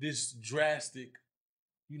this drastic,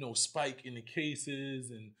 spike in the cases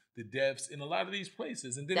and the deaths in a lot of these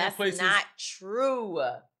places. And then that's places, not true.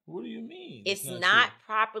 What do you mean? It's not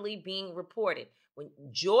properly being reported. When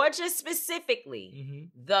Georgia specifically,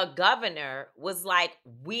 the governor was like,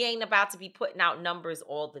 we ain't about to be putting out numbers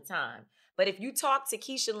all the time. But if you talk to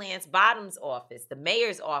Keisha Lance Bottoms' office, the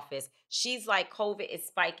mayor's office, she's like, COVID is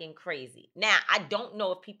spiking crazy. Now, I don't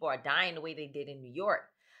know if people are dying the way they did in New York.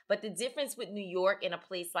 But the difference with New York and a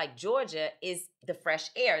place like Georgia is the fresh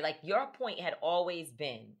air. Like your point had always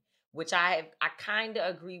been, which I kind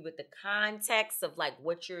of agree with the context of like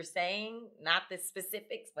what you're saying, not the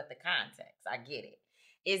specifics, but the context. I get it.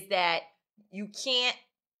 Is that you can't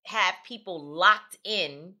have people locked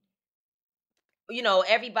in,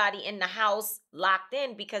 everybody in the house locked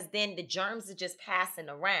in, because then the germs are just passing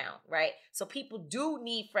around, right? So people do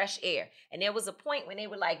need fresh air. And there was a point when they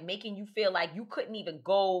were like making you feel like you couldn't even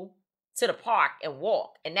go to the park and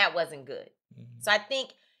walk, and that wasn't good. So I think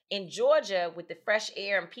in Georgia, with the fresh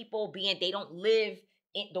air and people they don't live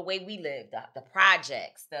in the way we live, the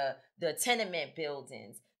projects, the tenement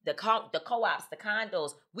buildings, the co-ops, the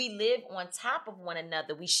condos, we live on top of one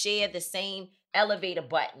another. We share the same elevator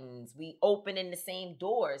buttons. We open in the same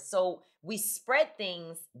doors. So we spread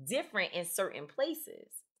things different in certain places.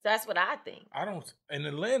 That's what I think. In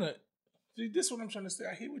Atlanta, see, this is what I'm trying to say.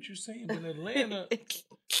 I hear what you're saying, but in Atlanta,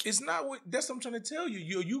 it's not that's what I'm trying to tell you.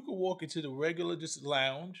 You could walk into the regular just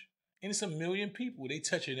lounge, and it's 1 million people. They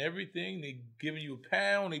touching everything. They giving you a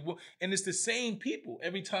pound. And it's the same people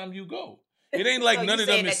every time you go. It ain't like none of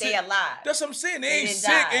them is sick. Alive. That's what I'm saying. They ain't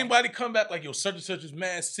sick. Anybody come back like, yo, such and such is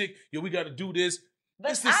mad sick. Yo, we got to do this.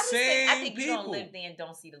 But it's the same I think people. You don't live there and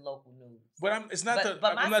don't see the local news. But I'm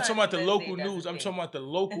not talking about the local news. I'm talking about the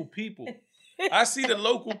local people. I see the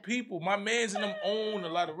local people. My mans and them own a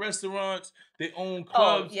lot of restaurants. They own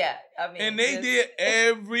clubs. Oh, yeah. And they there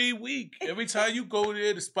every week. Every time you go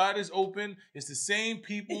there, the spot is open. It's the same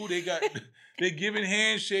people. They're giving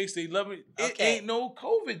handshakes. They love it. It ain't no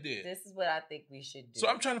COVID there. This is what I think we should do. So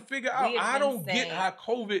I'm trying to figure out. I don't get how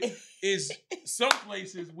COVID is some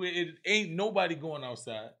places where it ain't nobody going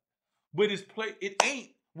outside. But it ain't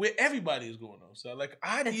where everybody is going outside. Like,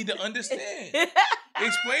 I need to understand.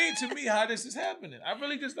 Explain to me how this is happening. I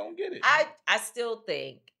really just don't get it. I still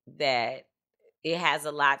think that it has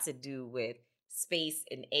a lot to do with space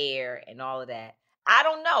and air and all of that. I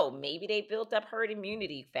don't know. Maybe they built up herd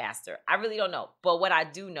immunity faster. I really don't know. But what I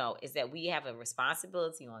do know is that we have a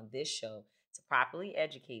responsibility on this show to properly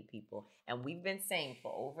educate people. And we've been saying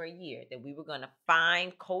for over a year that we were going to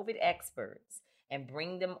find COVID experts and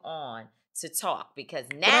bring them on to talk, because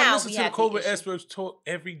now we have to COVID experts talk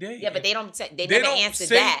every day. Yeah, but they don't never answer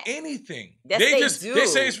that. Anything. Yes, they do. They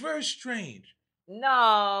say it's very strange.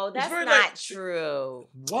 No, that's not true.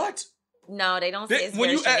 What? No, they don't say it's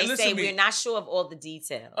very strange. They say we're not sure of all the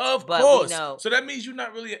details. Of course. So that means you're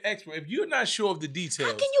not really an expert. If you're not sure of the details.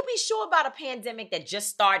 How can you be sure about a pandemic that just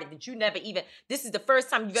started, that you never even, this is the first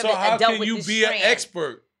time you've ever dealt with this So how can you be an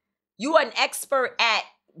expert? You are an expert at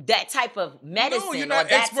that type of medicine, no, you're not or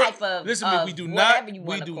that expert. Type of listen, we do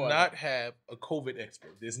not have a COVID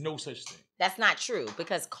expert. There's no such thing. That's not true,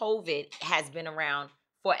 because COVID has been around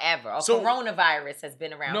forever. Or coronavirus has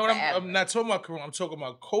been around forever. No, I'm not talking about corona. I'm talking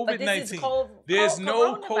about COVID-19. There's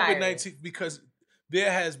no COVID-19 because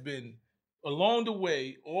there has been, along the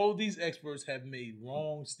way, all these experts have made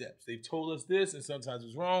wrong steps. They've told us this, and sometimes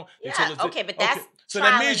it's wrong. They told us okay, but that's so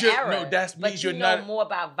trial that means and error. means you're know not more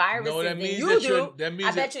about viruses that than means you that do. that means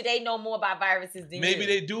I bet you they know more about viruses than you. Maybe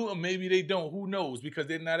they do, or maybe they don't. Who knows? Because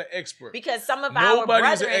they're not an expert. Because some of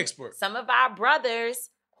Nobody's an expert. Some of our brothers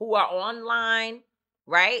who are online,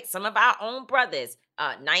 right? Some of our own brothers,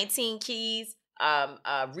 19 Keys,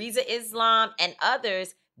 Riza Islam, and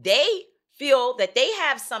others, they feel that they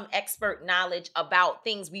have some expert knowledge about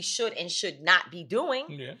things we should and should not be doing.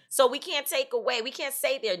 Yeah. So we can't we can't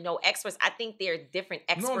say there are no experts. I think there are different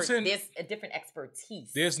experts. There's a different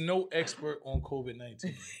expertise. There's no expert on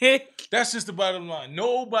COVID-19. That's just the bottom line.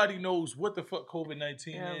 Nobody knows what the fuck COVID-19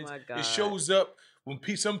 is. Oh my God. It shows up when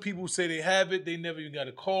some people say they have it, they never even got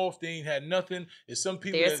a cough, they ain't had nothing. There's some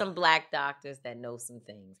people There's some black doctors that know some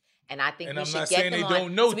things. And I think and we I'm should not get saying them they on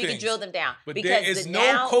don't know so we things, can drill them down. But because there is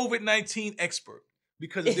no COVID-19 expert.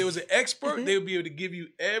 Because if there was an expert, they would be able to give you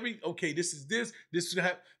this is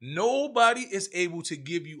happen. Nobody is able to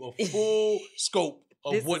give you a full scope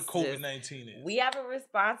of what COVID-19 is. We have a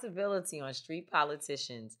responsibility on street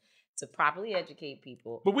politicians to properly educate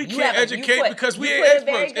people. But we can't educate because we ain't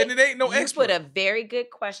experts, and it ain't no expert. You put a very good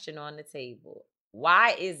question on the table.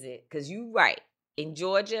 Why is it? Because you're right. In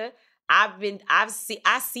Georgia, I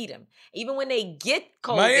see them. Even when they get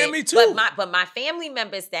COVID. Miami too. But my family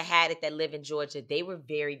members that had it that live in Georgia, they were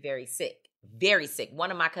very, very sick. Very sick. One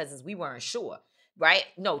of my cousins, we weren't sure. Right?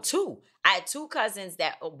 No, two. I had two cousins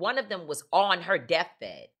that one of them was on her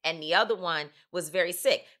deathbed and the other one was very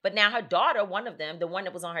sick. But now her daughter, one of them, the one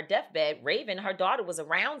that was on her deathbed, Raven, her daughter was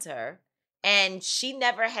around her and she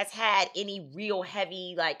never has had any real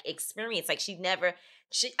heavy experience.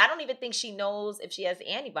 I don't even think she knows if she has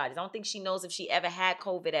antibodies. I don't think she knows if she ever had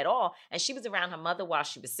COVID at all. And she was around her mother while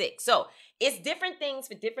she was sick. So it's different things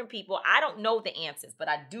for different people. I don't know the answers, but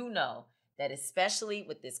I do know that especially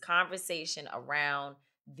with this conversation around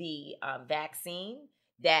the vaccine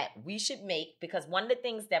that we should make, because one of the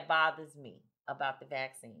things that bothers me about the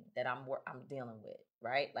vaccine that I'm dealing with,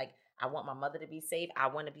 right? Like, I want my mother to be safe. I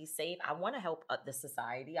want to be safe. I want to help the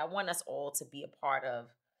society. I want us all to be a part of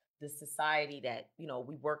the society that,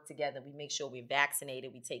 we work together. We make sure we're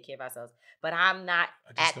vaccinated. We take care of ourselves. But I'm not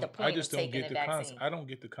at the point of taking the vaccine. I don't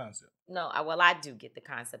get the concept. No, I do get the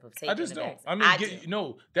concept of taking the vaccine. I just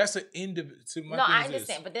don't. That's an individual. No, I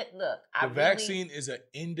understand. But look, the vaccine is an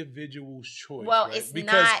individual's choice. Well, right? it's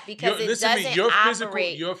not because it doesn't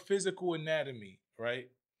operate. Your physical anatomy, right,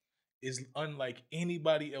 is unlike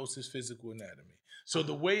anybody else's physical anatomy. So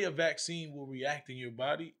the way a vaccine will react in your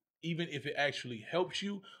body, even if it actually helps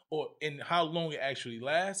you or in how long it actually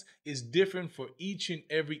lasts, is different for each and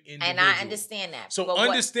every individual. And I understand that. So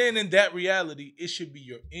understanding that reality, it should be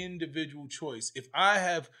your individual choice. If I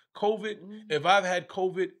have COVID, if I've had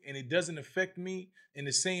COVID and it doesn't affect me in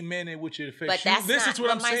the same manner in which it affects you, listen to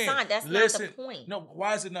what I'm saying. Son, that's not the point. No,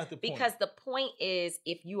 why is it not the point? Because the point is,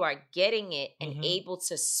 if you are getting it and able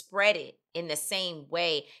to spread it in the same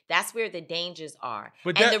way, that's where the dangers are.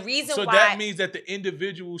 But the reason so why that means that the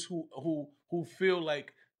individuals who feel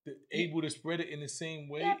like they're able to spread it in the same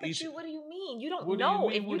way. Yeah, but what do you mean? You don't know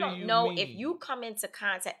if you don't know if you come into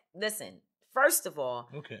contact. Listen. First of all,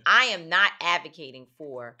 I am not advocating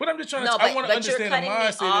for. But I'm just trying to. I want to understand the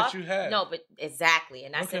mindset that you have. No, but exactly,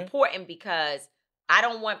 and that's important because I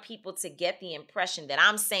don't want people to get the impression that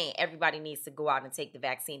I'm saying everybody needs to go out and take the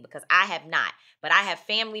vaccine, because I have not. But I have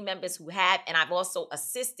family members who have, and I've also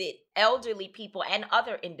assisted elderly people and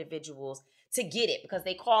other individuals to get it because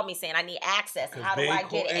they call me saying I need access. How do I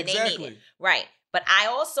get it? And they need it. Right. But I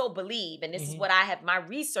also believe, and this is what my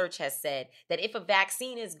research has said, that if a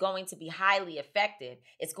vaccine is going to be highly effective,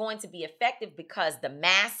 it's going to be effective because the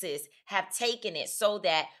masses have taken it so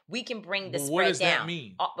that we can bring the spread down. What does that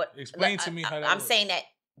mean? Explain to me how that works. I'm saying that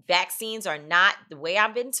vaccines are not, the way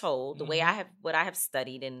I've been told, the way what I have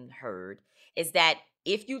studied and heard, is that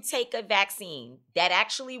if you take a vaccine that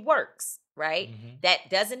actually works, right? That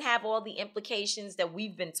doesn't have all the implications that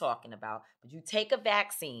we've been talking about. But you take a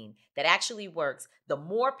vaccine that actually works, the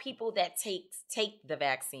more people that take the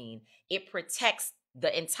vaccine, it protects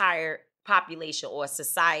the entire population or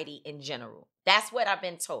society in general. That's what I've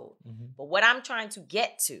been told. But what I'm trying to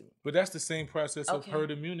get to. But that's the same process of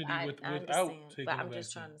herd immunity without taking but I'm the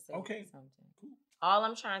just vaccine. trying to say something. Cool. All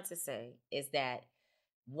I'm trying to say is that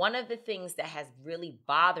one of the things that has really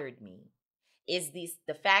bothered me is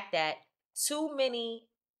the fact that too many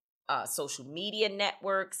social media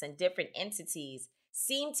networks and different entities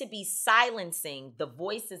seem to be silencing the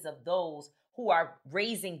voices of those who are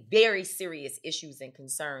raising very serious issues and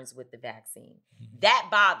concerns with the vaccine. That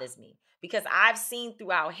bothers me because I've seen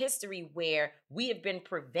throughout history where we have been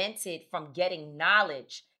prevented from getting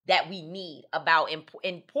knowledge that we need about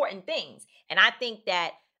important things. And I think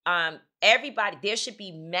that there should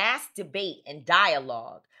be mass debate and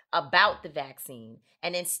dialogue about the vaccine.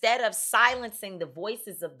 And instead of silencing the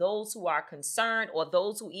voices of those who are concerned or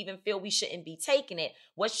those who even feel we shouldn't be taking it,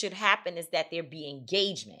 what should happen is that there be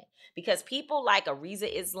engagement. Because people like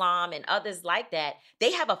Ariza Islam and others like that,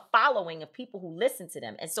 they have a following of people who listen to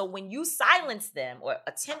them. And so when you silence them or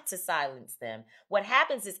attempt to silence them, what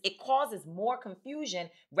happens is it causes more confusion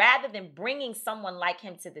rather than bringing someone like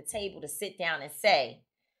him to the table to sit down and say,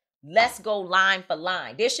 let's go line for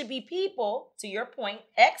line. There should be people, to your point,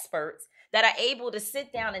 experts, that are able to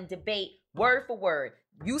sit down and debate word for word.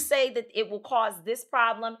 You say that it will cause this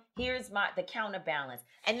problem. Here's the counterbalance.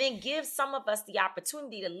 And then give some of us the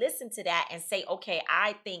opportunity to listen to that and say, okay,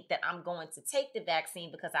 I think that I'm going to take the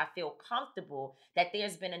vaccine because I feel comfortable that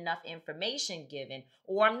there's been enough information given,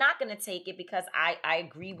 or I'm not going to take it because I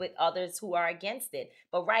agree with others who are against it.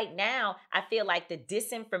 But right now, I feel like the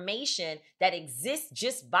disinformation that exists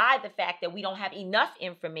just by the fact that we don't have enough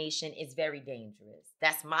information is very dangerous.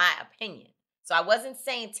 That's my opinion. So I wasn't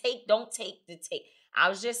saying don't take. I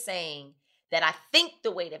was just saying that I think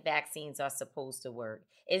the way that vaccines are supposed to work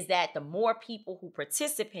is that the more people who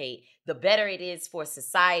participate, the better it is for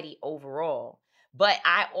society overall. But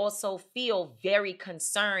I also feel very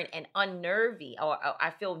concerned and unnervy, or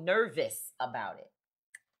I feel nervous about it.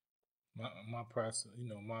 My process,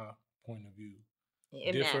 my point of view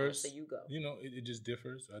it differs. Matters, so you go. It just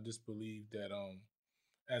differs. I just believe that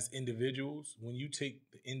as individuals, when you take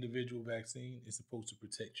the individual vaccine, it's supposed to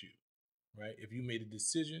protect you. Right? If you made a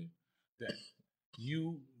decision that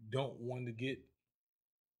you don't want to get,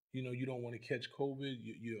 you don't want to catch COVID,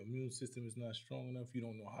 your immune system is not strong enough, you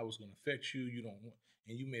don't know how it's going to affect you,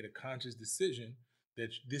 and you made a conscious decision that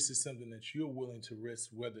this is something that you're willing to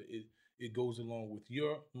risk, whether it goes along with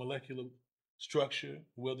your molecular structure,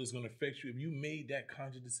 whether it's going to affect you. If you made that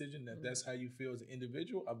conscious decision that that's how you feel as an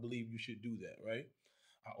individual, I believe you should do that, right?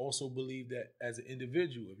 I also believe that as an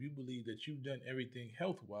individual, if you believe that you've done everything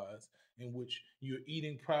health-wise, in which you're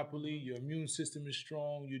eating properly, your immune system is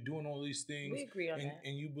strong, you're doing all these things, we agree on that.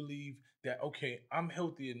 And you believe that, okay, I'm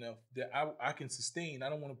healthy enough that I can sustain. I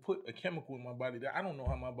don't want to put a chemical in my body that I don't know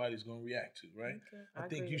how my body's going to react to, right? Okay. I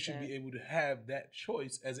think you should be able to have that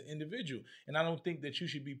choice as an individual. And I don't think that you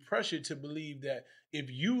should be pressured to believe that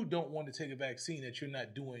if you don't want to take a vaccine, that you're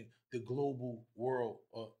not doing the global world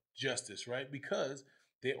justice, right? Because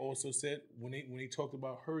they also said when they talked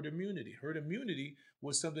about herd immunity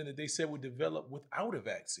was something that they said would develop without a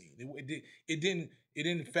vaccine. It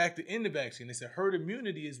didn't factor in the vaccine. They said herd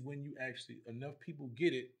immunity is when you actually enough people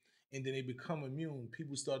get it and then they become immune.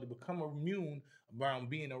 People start to become immune around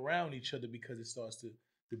being around each other because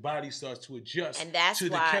the body starts to adjust. And that's to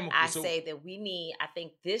the why chemical. I say that I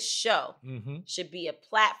think this show should be a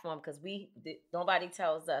platform, because nobody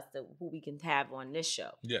tells us who we can have on this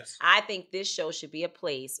show. Yes. I think this show should be a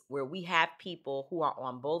place where we have people who are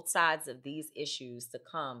on both sides of these issues to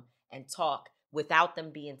come and talk without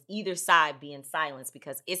them either side being silenced,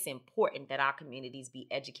 because it's important that our communities be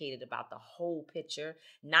educated about the whole picture,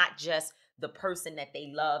 not just the person that they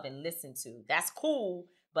love and listen to. That's cool.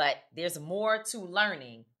 But there's more to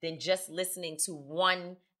learning than just listening to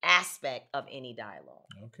one aspect of any dialogue.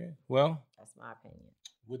 Okay. Well, that's my opinion.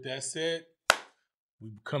 With that said,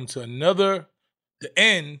 we've come to the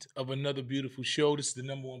end of another beautiful show. This is the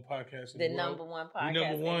number one podcast in the world. Number one podcast.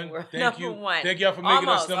 Number one. In the world. Thank you. Thank y'all for making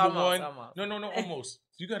us number one. Almost. No, almost.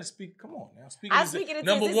 You got to speak. Come on now. I'm speaking it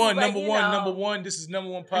number one. This is number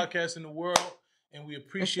one podcast in the world. And we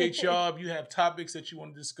appreciate y'all. If you have topics that you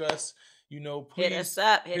want to discuss, please hit us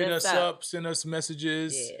up. Hit us up. Send us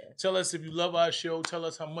messages. Yeah. Tell us if you love our show. Tell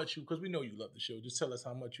us how much because we know you love the show. Just tell us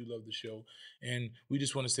how much you love the show. And we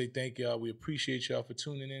just want to say thank y'all. We appreciate y'all for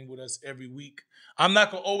tuning in with us every week. I'm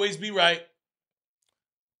not going to always be right.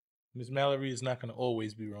 Miss Mallory is not going to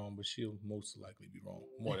always be wrong, but she'll most likely be wrong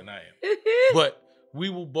more than I am. But we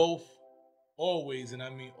will both always, and I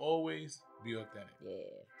mean always, be authentic. Yeah.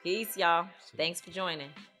 Peace, y'all. Thanks for joining.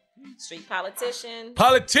 Street politicians.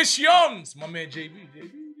 Politicians! My man JB.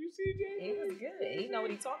 JB, you see JB? He was good. He know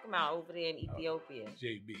what he's talking about over there in Ethiopia.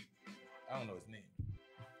 JB. I don't know his name.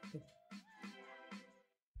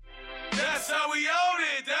 That's how we own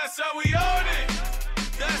it. That's how we own it.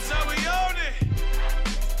 That's how we own it.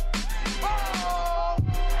 Oh!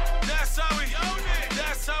 That's how we own it.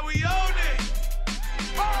 That's how we own it.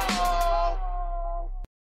 Oh!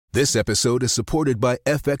 This episode is supported by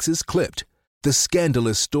FX's Clipped, the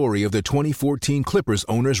scandalous story of the 2014 Clippers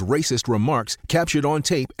owner's racist remarks captured on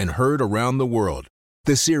tape and heard around the world.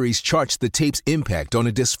 The series charts the tape's impact on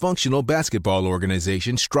a dysfunctional basketball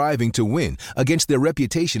organization striving to win against their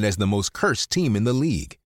reputation as the most cursed team in the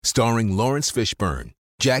league. Starring Lawrence Fishburne,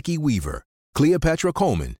 Jackie Weaver, Cleopatra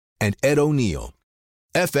Coleman, and Ed O'Neill.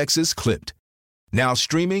 FX's Clipped. Now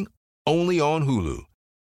streaming only on Hulu.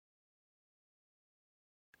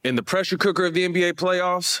 In the pressure cooker of the NBA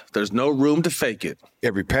playoffs, there's no room to fake it.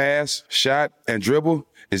 Every pass, shot, and dribble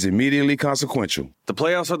is immediately consequential. The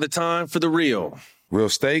playoffs are the time for the real. Real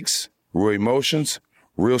stakes, real emotions,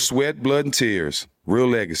 real sweat, blood, and tears, real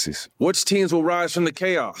legacies. Which teams will rise from the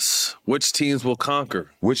chaos? Which teams will conquer?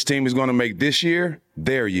 Which team is going to make this year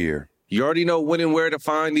their year? You already know when and where to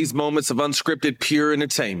find these moments of unscripted, pure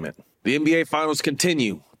entertainment. The NBA Finals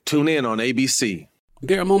continue. Tune in on ABC.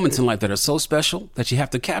 There are moments in life that are so special that you have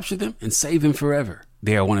to capture them and save them forever.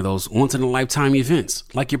 They are one of those once-in-a-lifetime events,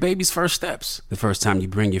 like your baby's first steps, the first time you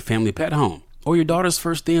bring your family pet home, or your daughter's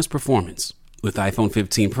first dance performance. With iPhone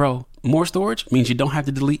 15 Pro, more storage means you don't have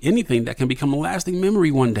to delete anything that can become a lasting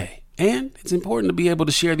memory one day. And it's important to be able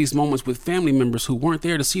to share these moments with family members who weren't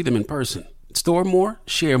there to see them in person. Store more,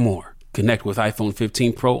 share more. Connect with iPhone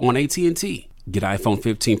 15 Pro on AT&T. Get iPhone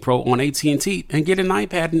 15 Pro on AT&T and get an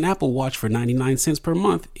iPad and Apple Watch for 99 cents per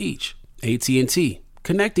month each. AT&T.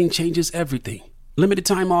 Connecting changes everything. Limited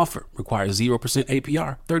time offer. Requires 0%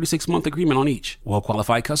 APR. 36-month agreement on each.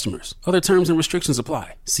 Well-qualified customers. Other terms and restrictions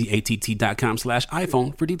apply. See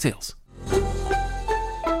att.com/iPhone for details.